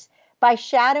members. By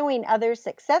shadowing other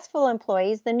successful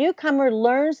employees, the newcomer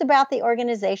learns about the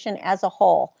organization as a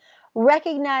whole.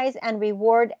 Recognize and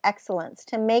reward excellence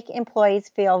to make employees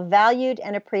feel valued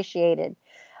and appreciated.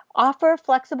 Offer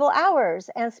flexible hours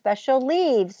and special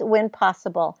leaves when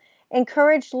possible.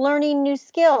 Encourage learning new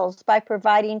skills by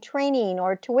providing training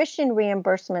or tuition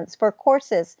reimbursements for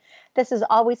courses. This is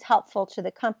always helpful to the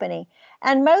company.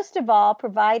 And most of all,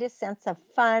 provide a sense of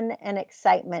fun and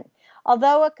excitement.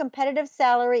 Although a competitive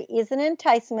salary is an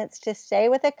enticement to stay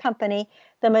with a company,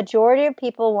 the majority of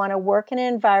people want to work in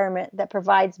an environment that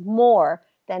provides more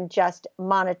than just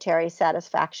monetary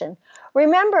satisfaction.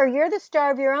 Remember, you're the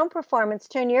star of your own performance.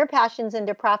 Turn your passions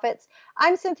into profits.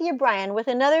 I'm Cynthia Brian with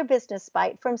another Business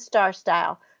Bite from Star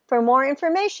Style. For more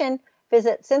information,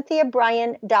 visit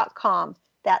CynthiaBrian.com.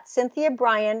 That's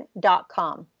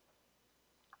CynthiaBrian.com.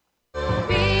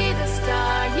 Be the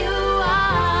star you are.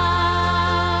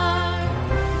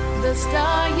 The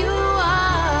star you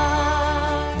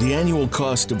are. The annual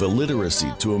cost of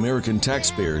illiteracy to American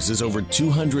taxpayers is over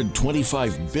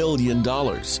 $225 billion.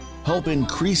 Help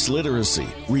increase literacy,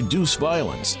 reduce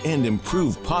violence, and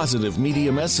improve positive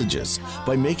media messages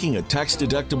by making a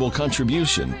tax-deductible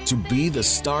contribution to Be the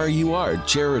Star You Are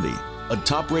charity. A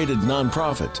top-rated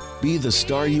nonprofit, Be the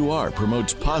Star You Are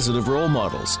promotes positive role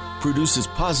models, produces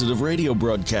positive radio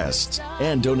broadcasts,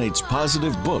 and donates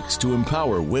positive books to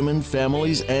empower women,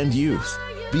 families, and youth.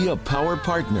 Be a power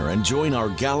partner and join our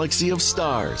galaxy of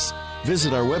stars.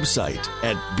 Visit our website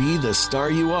at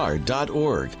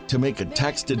bethestaryouare.org to make a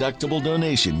tax-deductible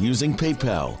donation using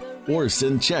PayPal, or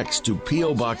send checks to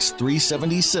P.O. Box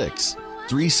 376,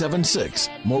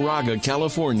 Moraga,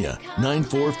 California,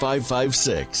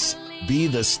 94556.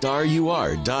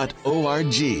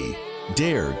 BeTheStarYouAre.org.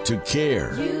 Dare to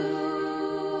care.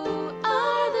 You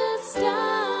are the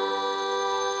star.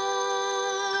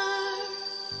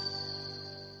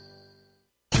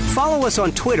 Follow us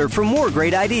on Twitter for more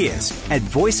great ideas at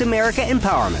Voice America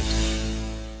Empowerment.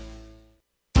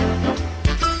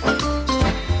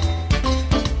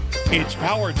 It's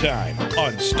power time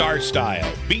on Star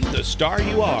Style. Be the star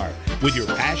you are with your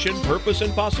passion, purpose,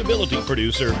 and possibility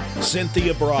producer,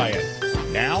 Cynthia Brian.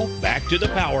 Now, back to the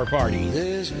Power Party.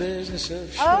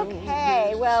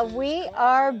 Okay, well, we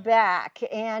are back.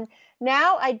 And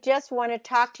now I just want to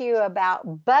talk to you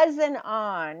about buzzing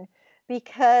on,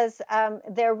 because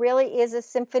there really is a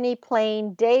symphony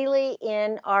playing daily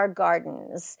in our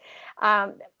gardens.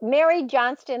 Mary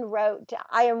Johnston wrote,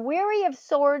 "I am weary of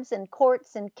swords and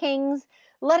courts and kings.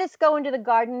 Let us go into the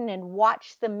garden and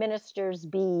watch the minister's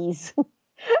bees."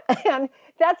 And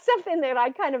that's something that I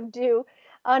kind of do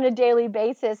on a daily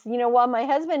basis. You know, while my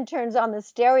husband turns on the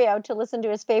stereo to listen to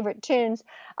his favorite tunes,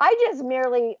 I just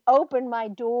merely open my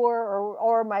door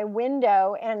or my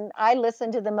window and I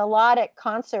listen to the melodic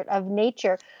concert of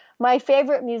nature. My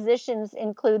favorite musicians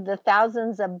include the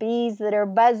thousands of bees that are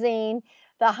buzzing,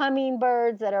 the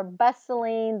hummingbirds that are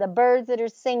bustling, the birds that are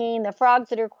singing, the frogs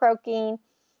that are croaking,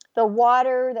 the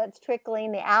water that's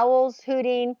trickling, the owls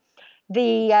hooting,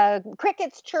 the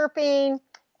crickets chirping.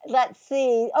 Let's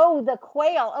see. Oh, the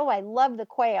quail. Oh, I love the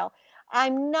quail.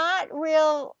 I'm not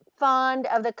real fond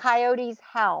of the coyotes'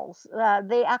 howls.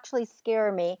 They actually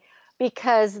scare me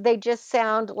because they just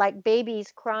sound like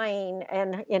babies crying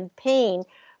and in pain.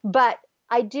 But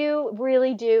I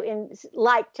really do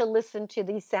like to listen to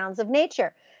these sounds of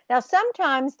nature. Now,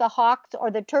 sometimes the hawks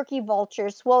or the turkey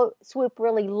vultures swoop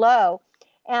really low,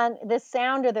 and the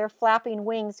sound of their flapping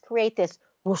wings create this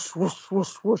whoosh, whoosh,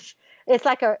 whoosh, whoosh. It's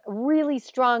like a really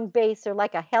strong bass, or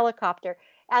like a helicopter.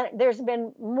 And there's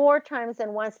been more times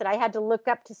than once that I had to look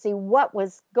up to see what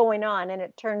was going on. And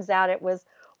it turns out it was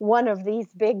one of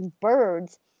these big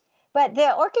birds. But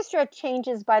the orchestra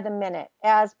changes by the minute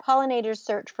as pollinators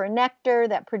search for nectar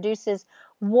that produces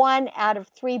 1 out of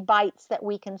 3 bites that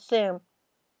we consume.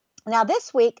 Now,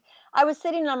 this week, I was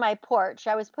sitting on my porch,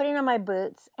 I was putting on my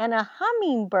boots, and a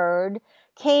hummingbird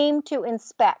came to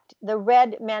inspect the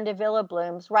red mandevilla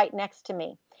blooms right next to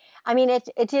me. I mean,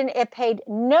 it paid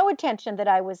no attention that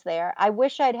I was there. I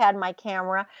wish I'd had my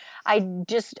camera. I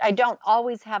don't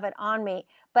always have it on me,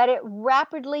 but it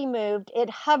rapidly moved.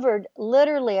 It hovered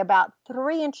literally about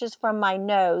 3 inches from my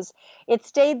nose. It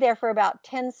stayed there for about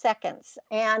 10 seconds,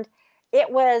 and it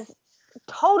was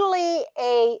totally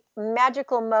a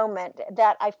magical moment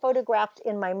that I photographed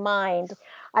in my mind.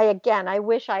 I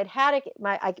wish I'd had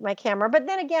my camera, but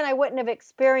then again, I wouldn't have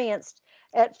experienced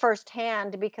it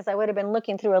firsthand because I would have been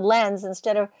looking through a lens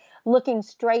instead of looking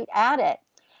straight at it.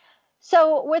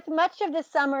 So with much of the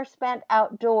summer spent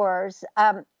outdoors,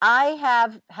 I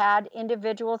have had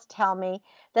individuals tell me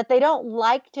that they don't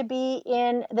like to be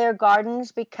in their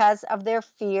gardens because of their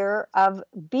fear of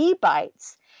bee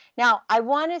bites. Now, I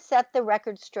want to set the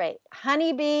record straight.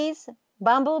 Honeybees,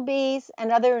 bumblebees, and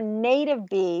other native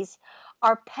bees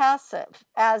are passive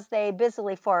as they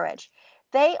busily forage.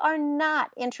 They are not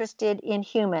interested in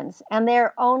humans, and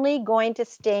they're only going to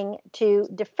sting to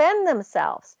defend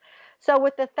themselves. So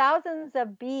with the thousands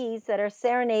of bees that are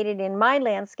serenaded in my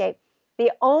landscape,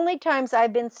 the only times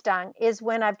I've been stung is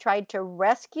when I've tried to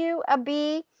rescue a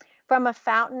bee from a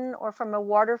fountain or from a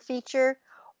water feature,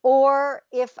 or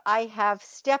if I have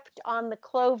stepped on the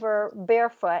clover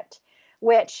barefoot,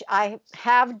 which I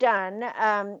have done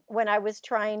when I was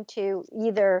trying to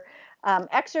either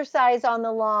exercise on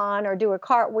the lawn or do a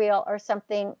cartwheel or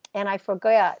something, and I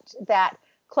forgot that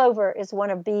clover is one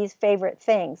of bees' favorite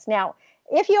things. Now,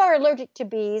 if you are allergic to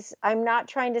bees, I'm not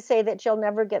trying to say that you'll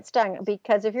never get stung,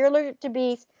 because if you're allergic to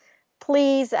bees,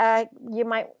 please, you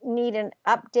might need an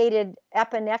updated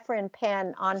epinephrine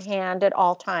pen on hand at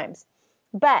all times.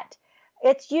 But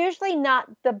it's usually not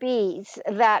the bees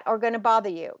that are going to bother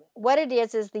you. What it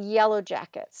is the yellow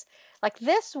jackets. Like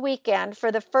this weekend,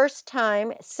 for the first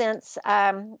time since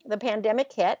the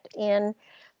pandemic hit in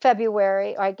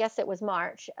February, or I guess it was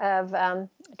March of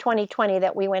 2020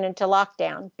 that we went into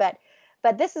lockdown. But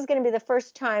this is going to be the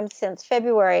first time since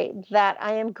February that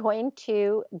I am going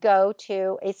to go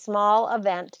to a small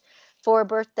event for a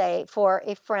birthday for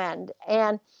a friend.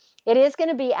 And it is going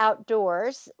to be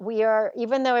outdoors.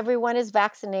 Even though everyone is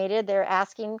vaccinated,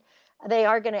 they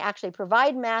are going to actually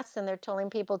provide masks, and they're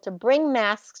telling people to bring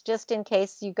masks just in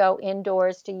case you go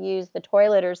indoors to use the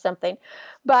toilet or something.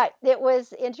 But it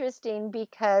was interesting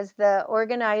because the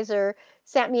organizer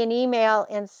sent me an email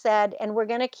and said, and we're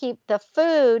going to keep the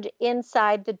food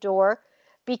inside the door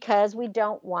because we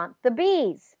don't want the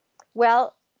bees.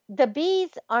 Well, the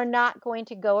bees are not going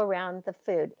to go around the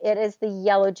food. It is the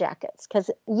yellow jackets, because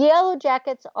yellow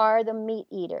jackets are the meat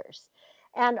eaters.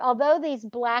 And although these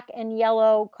black and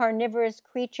yellow carnivorous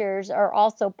creatures are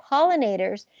also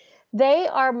pollinators, they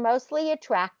are mostly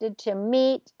attracted to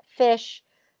meat, fish,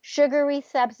 sugary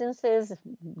substances,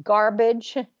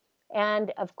 garbage,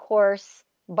 and of course,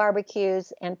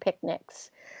 barbecues and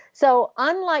picnics. So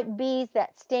unlike bees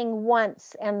that sting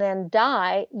once and then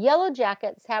die, yellow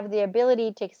jackets have the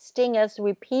ability to sting us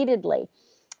repeatedly.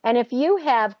 And if you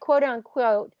have, quote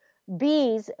unquote,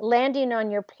 bees landing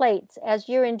on your plates as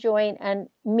you're enjoying a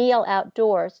meal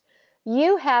outdoors,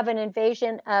 you have an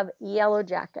invasion of yellow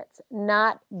jackets,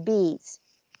 not bees.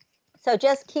 So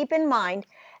just keep in mind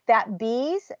that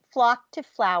bees flock to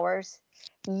flowers,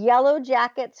 yellow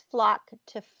jackets flock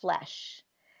to flesh.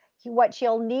 What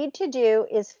you'll need to do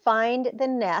is find the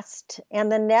nest,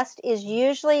 and the nest is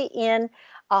usually in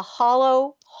a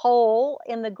hollow hole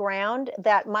in the ground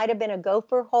that might have been a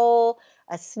gopher hole,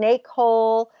 a snake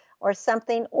hole, or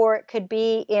something, or it could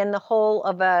be in the hole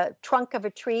of a trunk of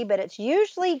a tree, but it's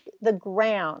usually the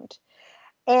ground.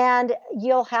 And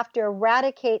you'll have to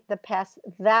eradicate the pests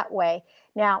that way.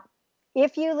 Now,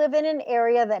 if you live in an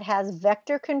area that has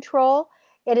vector control,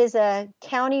 it is a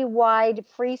county-wide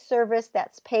free service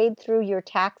that's paid through your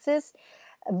taxes.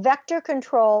 Vector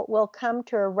control will come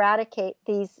to eradicate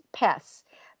these pests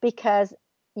because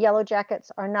yellow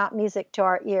jackets are not music to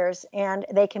our ears and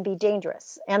they can be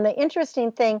dangerous. And the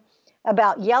interesting thing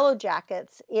about yellow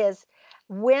jackets is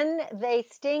when they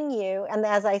sting you, and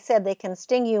as I said, they can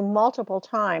sting you multiple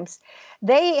times,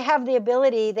 they have the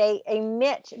ability, they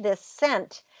emit this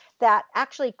scent that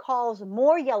actually calls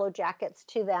more yellow jackets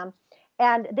to them,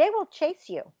 and they will chase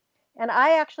you. And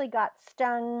I actually got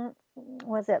stung,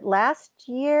 was it last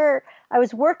year? I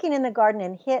was working in the garden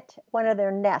and hit one of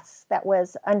their nests that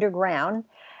was underground.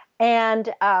 And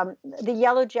the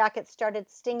yellow jackets started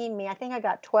stinging me. I think I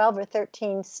got 12 or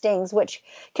 13 stings, which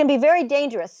can be very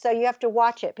dangerous. So you have to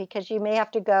watch it because you may have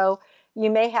to go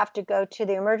to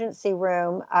the emergency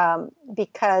room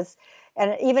because,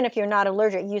 and even if you're not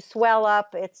allergic, you swell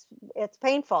up, it's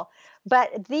painful.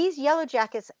 But these yellow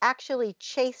jackets actually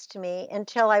chased me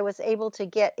until I was able to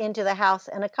get into the house,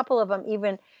 and a couple of them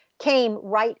even came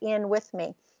right in with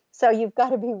me. So you've got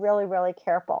to be really, really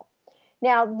careful.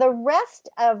 Now, the rest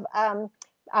of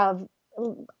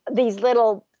these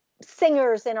little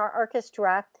singers in our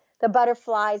orchestra, the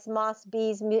butterflies, moths,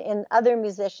 bees, and other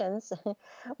musicians,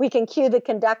 we can cue the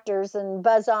conductors and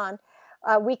buzz on.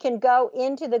 We can go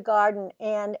into the garden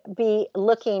and be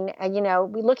looking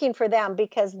for them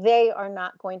because they are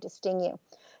not going to sting you.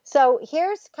 So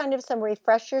here's kind of some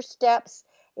refresher steps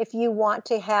if you want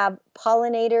to have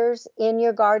pollinators in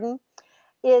your garden.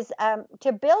 Is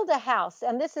to build a house,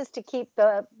 and this is to keep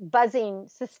the buzzing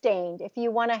sustained. If you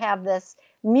want to have this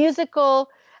musical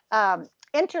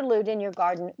interlude in your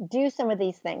garden, do some of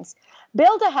these things.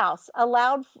 Build a house,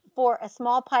 allowed for a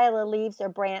small pile of leaves or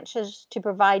branches to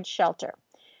provide shelter.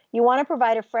 You want to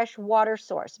provide a fresh water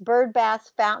source, bird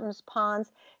baths, fountains,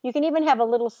 ponds. You can even have a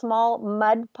little small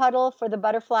mud puddle for the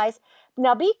butterflies.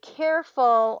 Now be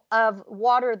careful of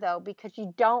water though, because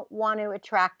you don't want to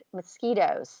attract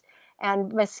mosquitoes.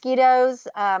 And mosquitoes,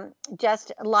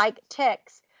 just like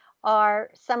ticks,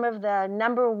 are some of the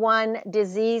 #1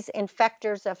 disease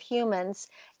infectors of humans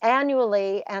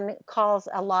annually and cause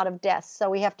a lot of deaths. So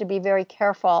we have to be very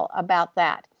careful about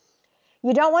that.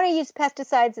 You don't want to use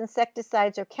pesticides,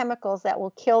 insecticides, or chemicals that will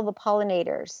kill the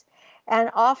pollinators. And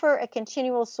offer a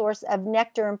continual source of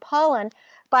nectar and pollen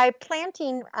by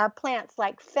planting plants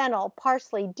like fennel,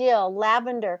 parsley, dill,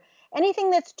 lavender,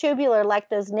 anything that's tubular like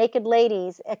those naked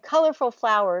ladies, colorful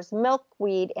flowers,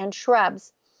 milkweed, and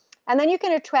shrubs. And then you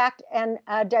can attract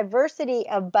a diversity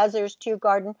of buzzers to your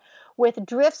garden with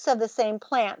drifts of the same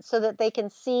plant so that they can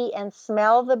see and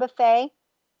smell the buffet.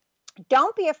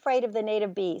 Don't be afraid of the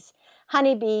native bees,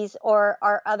 honeybees, or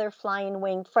our other flying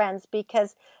winged friends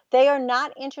because they are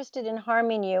not interested in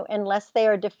harming you unless they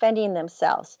are defending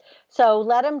themselves. So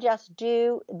let them just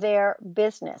do their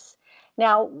business.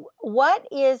 Now, what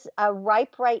is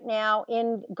ripe right now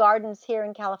in gardens here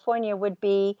in California would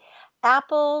be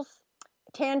apples,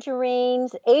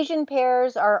 tangerines, Asian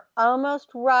pears are almost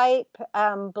ripe,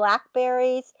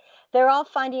 blackberries. They're all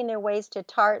finding their ways to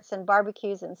tarts and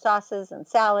barbecues and sauces and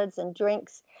salads and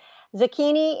drinks.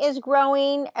 Zucchini is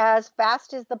growing as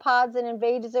fast as the pods and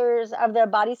invaders of the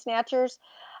body snatchers.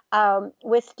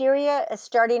 Wisteria is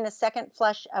starting a second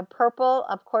flush of purple.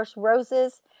 Of course,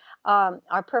 roses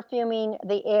are perfuming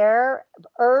the air.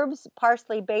 Herbs,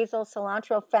 parsley, basil,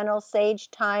 cilantro, fennel, sage,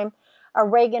 thyme,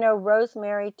 oregano,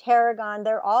 rosemary, tarragon,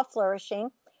 they're all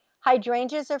flourishing.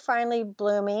 Hydrangeas are finally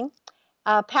blooming.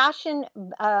 Passion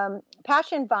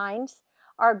vines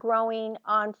are growing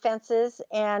on fences,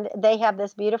 and they have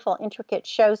this beautiful, intricate,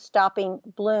 show-stopping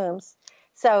blooms.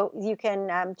 So you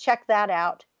can check that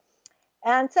out.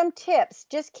 And some tips,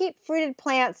 just keep fruited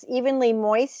plants evenly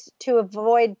moist to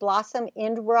avoid blossom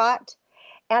end rot.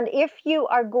 And if you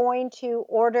are going to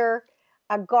order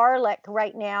garlic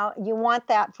right now. You want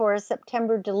that for a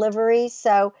September delivery.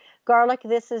 So garlic,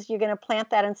 you're going to plant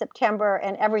that in September,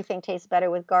 and everything tastes better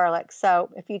with garlic. So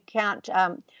if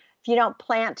you don't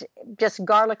plant just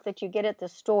garlic that you get at the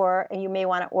store, and you may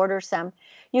want to order some.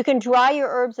 You can dry your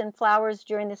herbs and flowers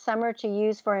during the summer to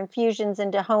use for infusions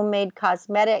into homemade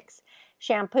cosmetics,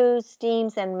 shampoos,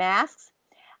 steams, and masks.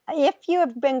 If you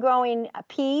have been growing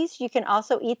peas, you can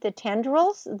also eat the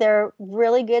tendrils. They're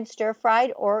really good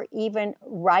stir-fried or even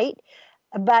right.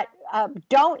 But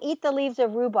don't eat the leaves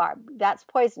of rhubarb. That's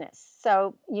poisonous.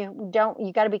 So you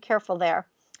got to be careful there.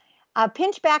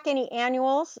 Pinch back any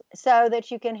annuals so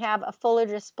that you can have a fuller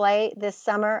display this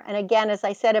summer. And again, as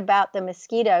I said about the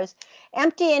mosquitoes,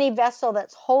 empty any vessel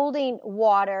that's holding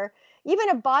water, even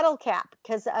a bottle cap,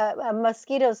 because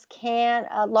mosquitoes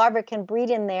larvae can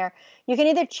breed in there. You can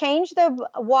either change the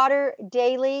water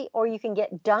daily, or you can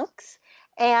get dunks,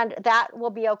 and that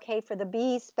will be okay for the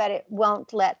bees, but it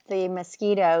won't let the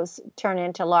mosquitoes turn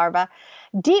into larvae.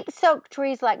 Deep soaked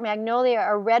trees like magnolia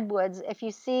or redwoods, if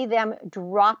you see them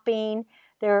dropping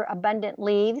their abundant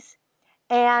leaves.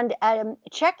 And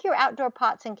check your outdoor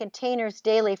pots and containers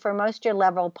daily for moisture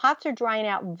level. Pots are drying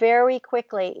out very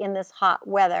quickly in this hot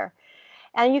weather.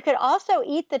 And you could also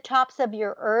eat the tops of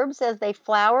your herbs as they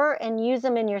flower and use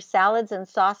them in your salads and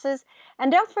sauces.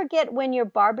 And don't forget, when you're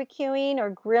barbecuing or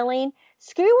grilling,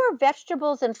 skewer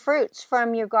vegetables and fruits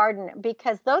from your garden,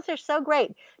 because those are so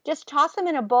great. Just toss them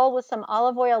in a bowl with some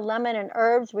olive oil, lemon, and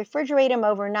herbs, refrigerate them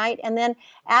overnight, and then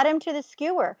add them to the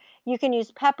skewer. You can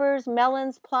use peppers,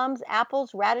 melons, plums,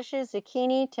 apples, radishes,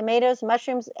 zucchini, tomatoes,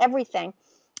 mushrooms, everything.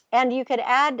 And you could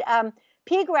add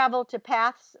pea gravel to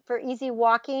paths for easy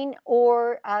walking,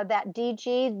 or that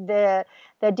DG, the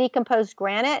decomposed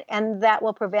granite, and that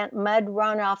will prevent mud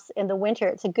runoffs in the winter.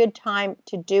 It's a good time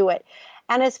to do it.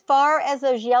 And as far as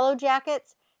those yellow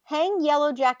jackets, hang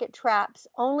yellow jacket traps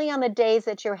only on the days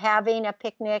that you're having a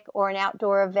picnic or an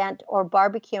outdoor event or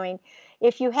barbecuing.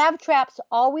 If you have traps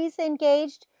always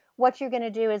engaged, what you're going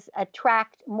to do is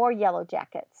attract more yellow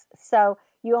jackets. So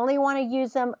you only want to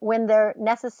use them when they're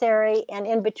necessary, and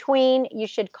in between, you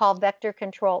should call vector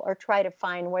control or try to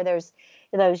find where those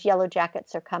yellow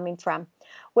jackets are coming from.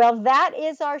 Well, that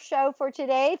is our show for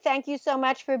today. Thank you so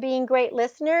much for being great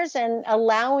listeners and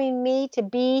allowing me to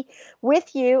be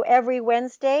with you every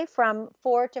Wednesday from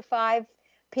 4 to 5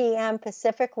 p.m.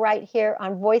 Pacific right here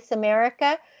on Voice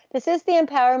America. This is the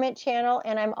Empowerment Channel,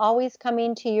 and I'm always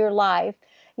coming to you live.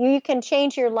 You can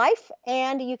change your life,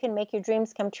 and you can make your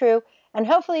dreams come true. And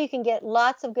hopefully you can get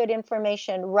lots of good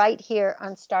information right here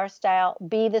on Star Style,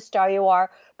 Be the Star You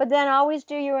Are. But then always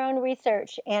do your own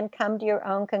research and come to your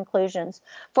own conclusions.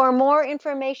 For more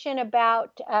information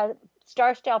about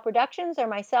Star Style Productions or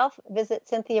myself, visit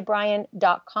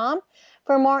CynthiaBrian.com.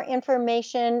 For more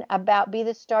information about Be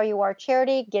the Star You Are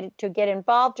charity, get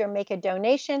involved or make a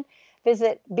donation,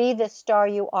 visit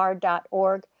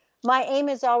BeTheStarYouAre.org. My aim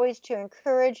is always to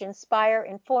encourage, inspire,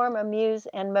 inform, amuse,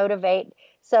 and motivate.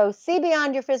 So see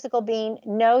beyond your physical being,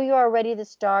 know you are already the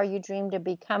star you dream to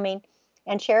becoming,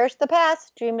 and cherish the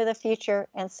past, dream of the future,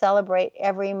 and celebrate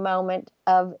every moment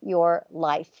of your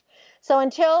life. So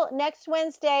until next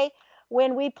Wednesday,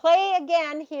 when we play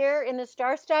again here in the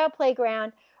Star Style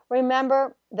Playground,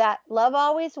 remember that love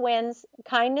always wins,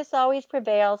 kindness always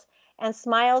prevails, and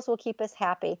smiles will keep us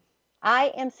happy.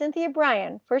 I am Cynthia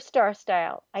Brian for Star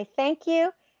Style. I thank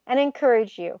you and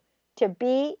encourage you to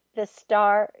be the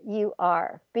star you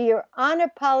are. Be your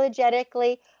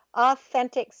unapologetically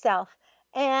authentic self.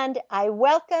 And I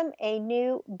welcome a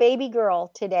new baby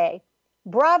girl today.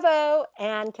 Bravo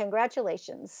and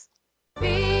congratulations.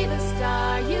 Be the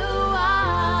star you are.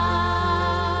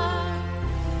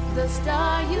 The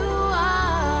star you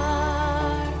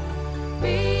are.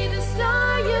 Be the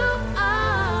star you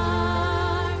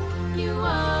are. You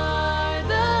are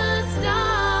the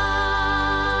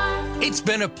star. It's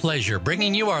been a pleasure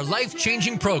bringing you our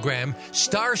life-changing program,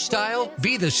 Star Style,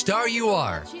 Be the Star You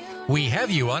Are. We have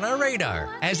you on our radar,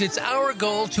 as it's our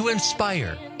goal to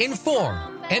inspire,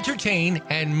 inform, entertain,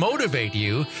 and motivate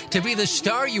you to be the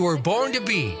star you were born to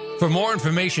be. For more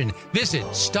information, visit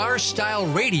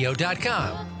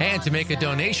starstyleradio.com. And to make a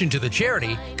donation to the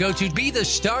charity, go to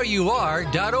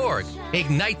BeTheStarYouAre.org.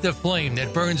 Ignite the flame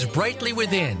that burns brightly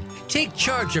within. Take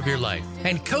charge of your life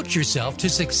and coach yourself to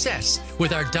success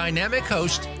with our dynamic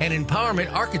host and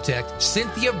empowerment architect,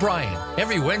 Cynthia Brian,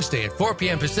 every Wednesday at 4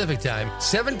 p.m. Pacific Time,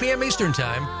 7 p.m. Eastern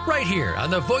Time, right here on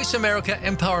the Voice America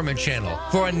Empowerment Channel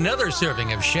for another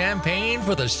serving of champagne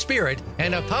for the spirit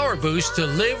and a power boost to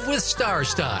live with Star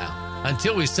Style.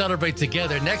 Until we celebrate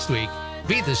together next week,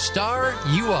 be the star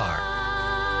you are.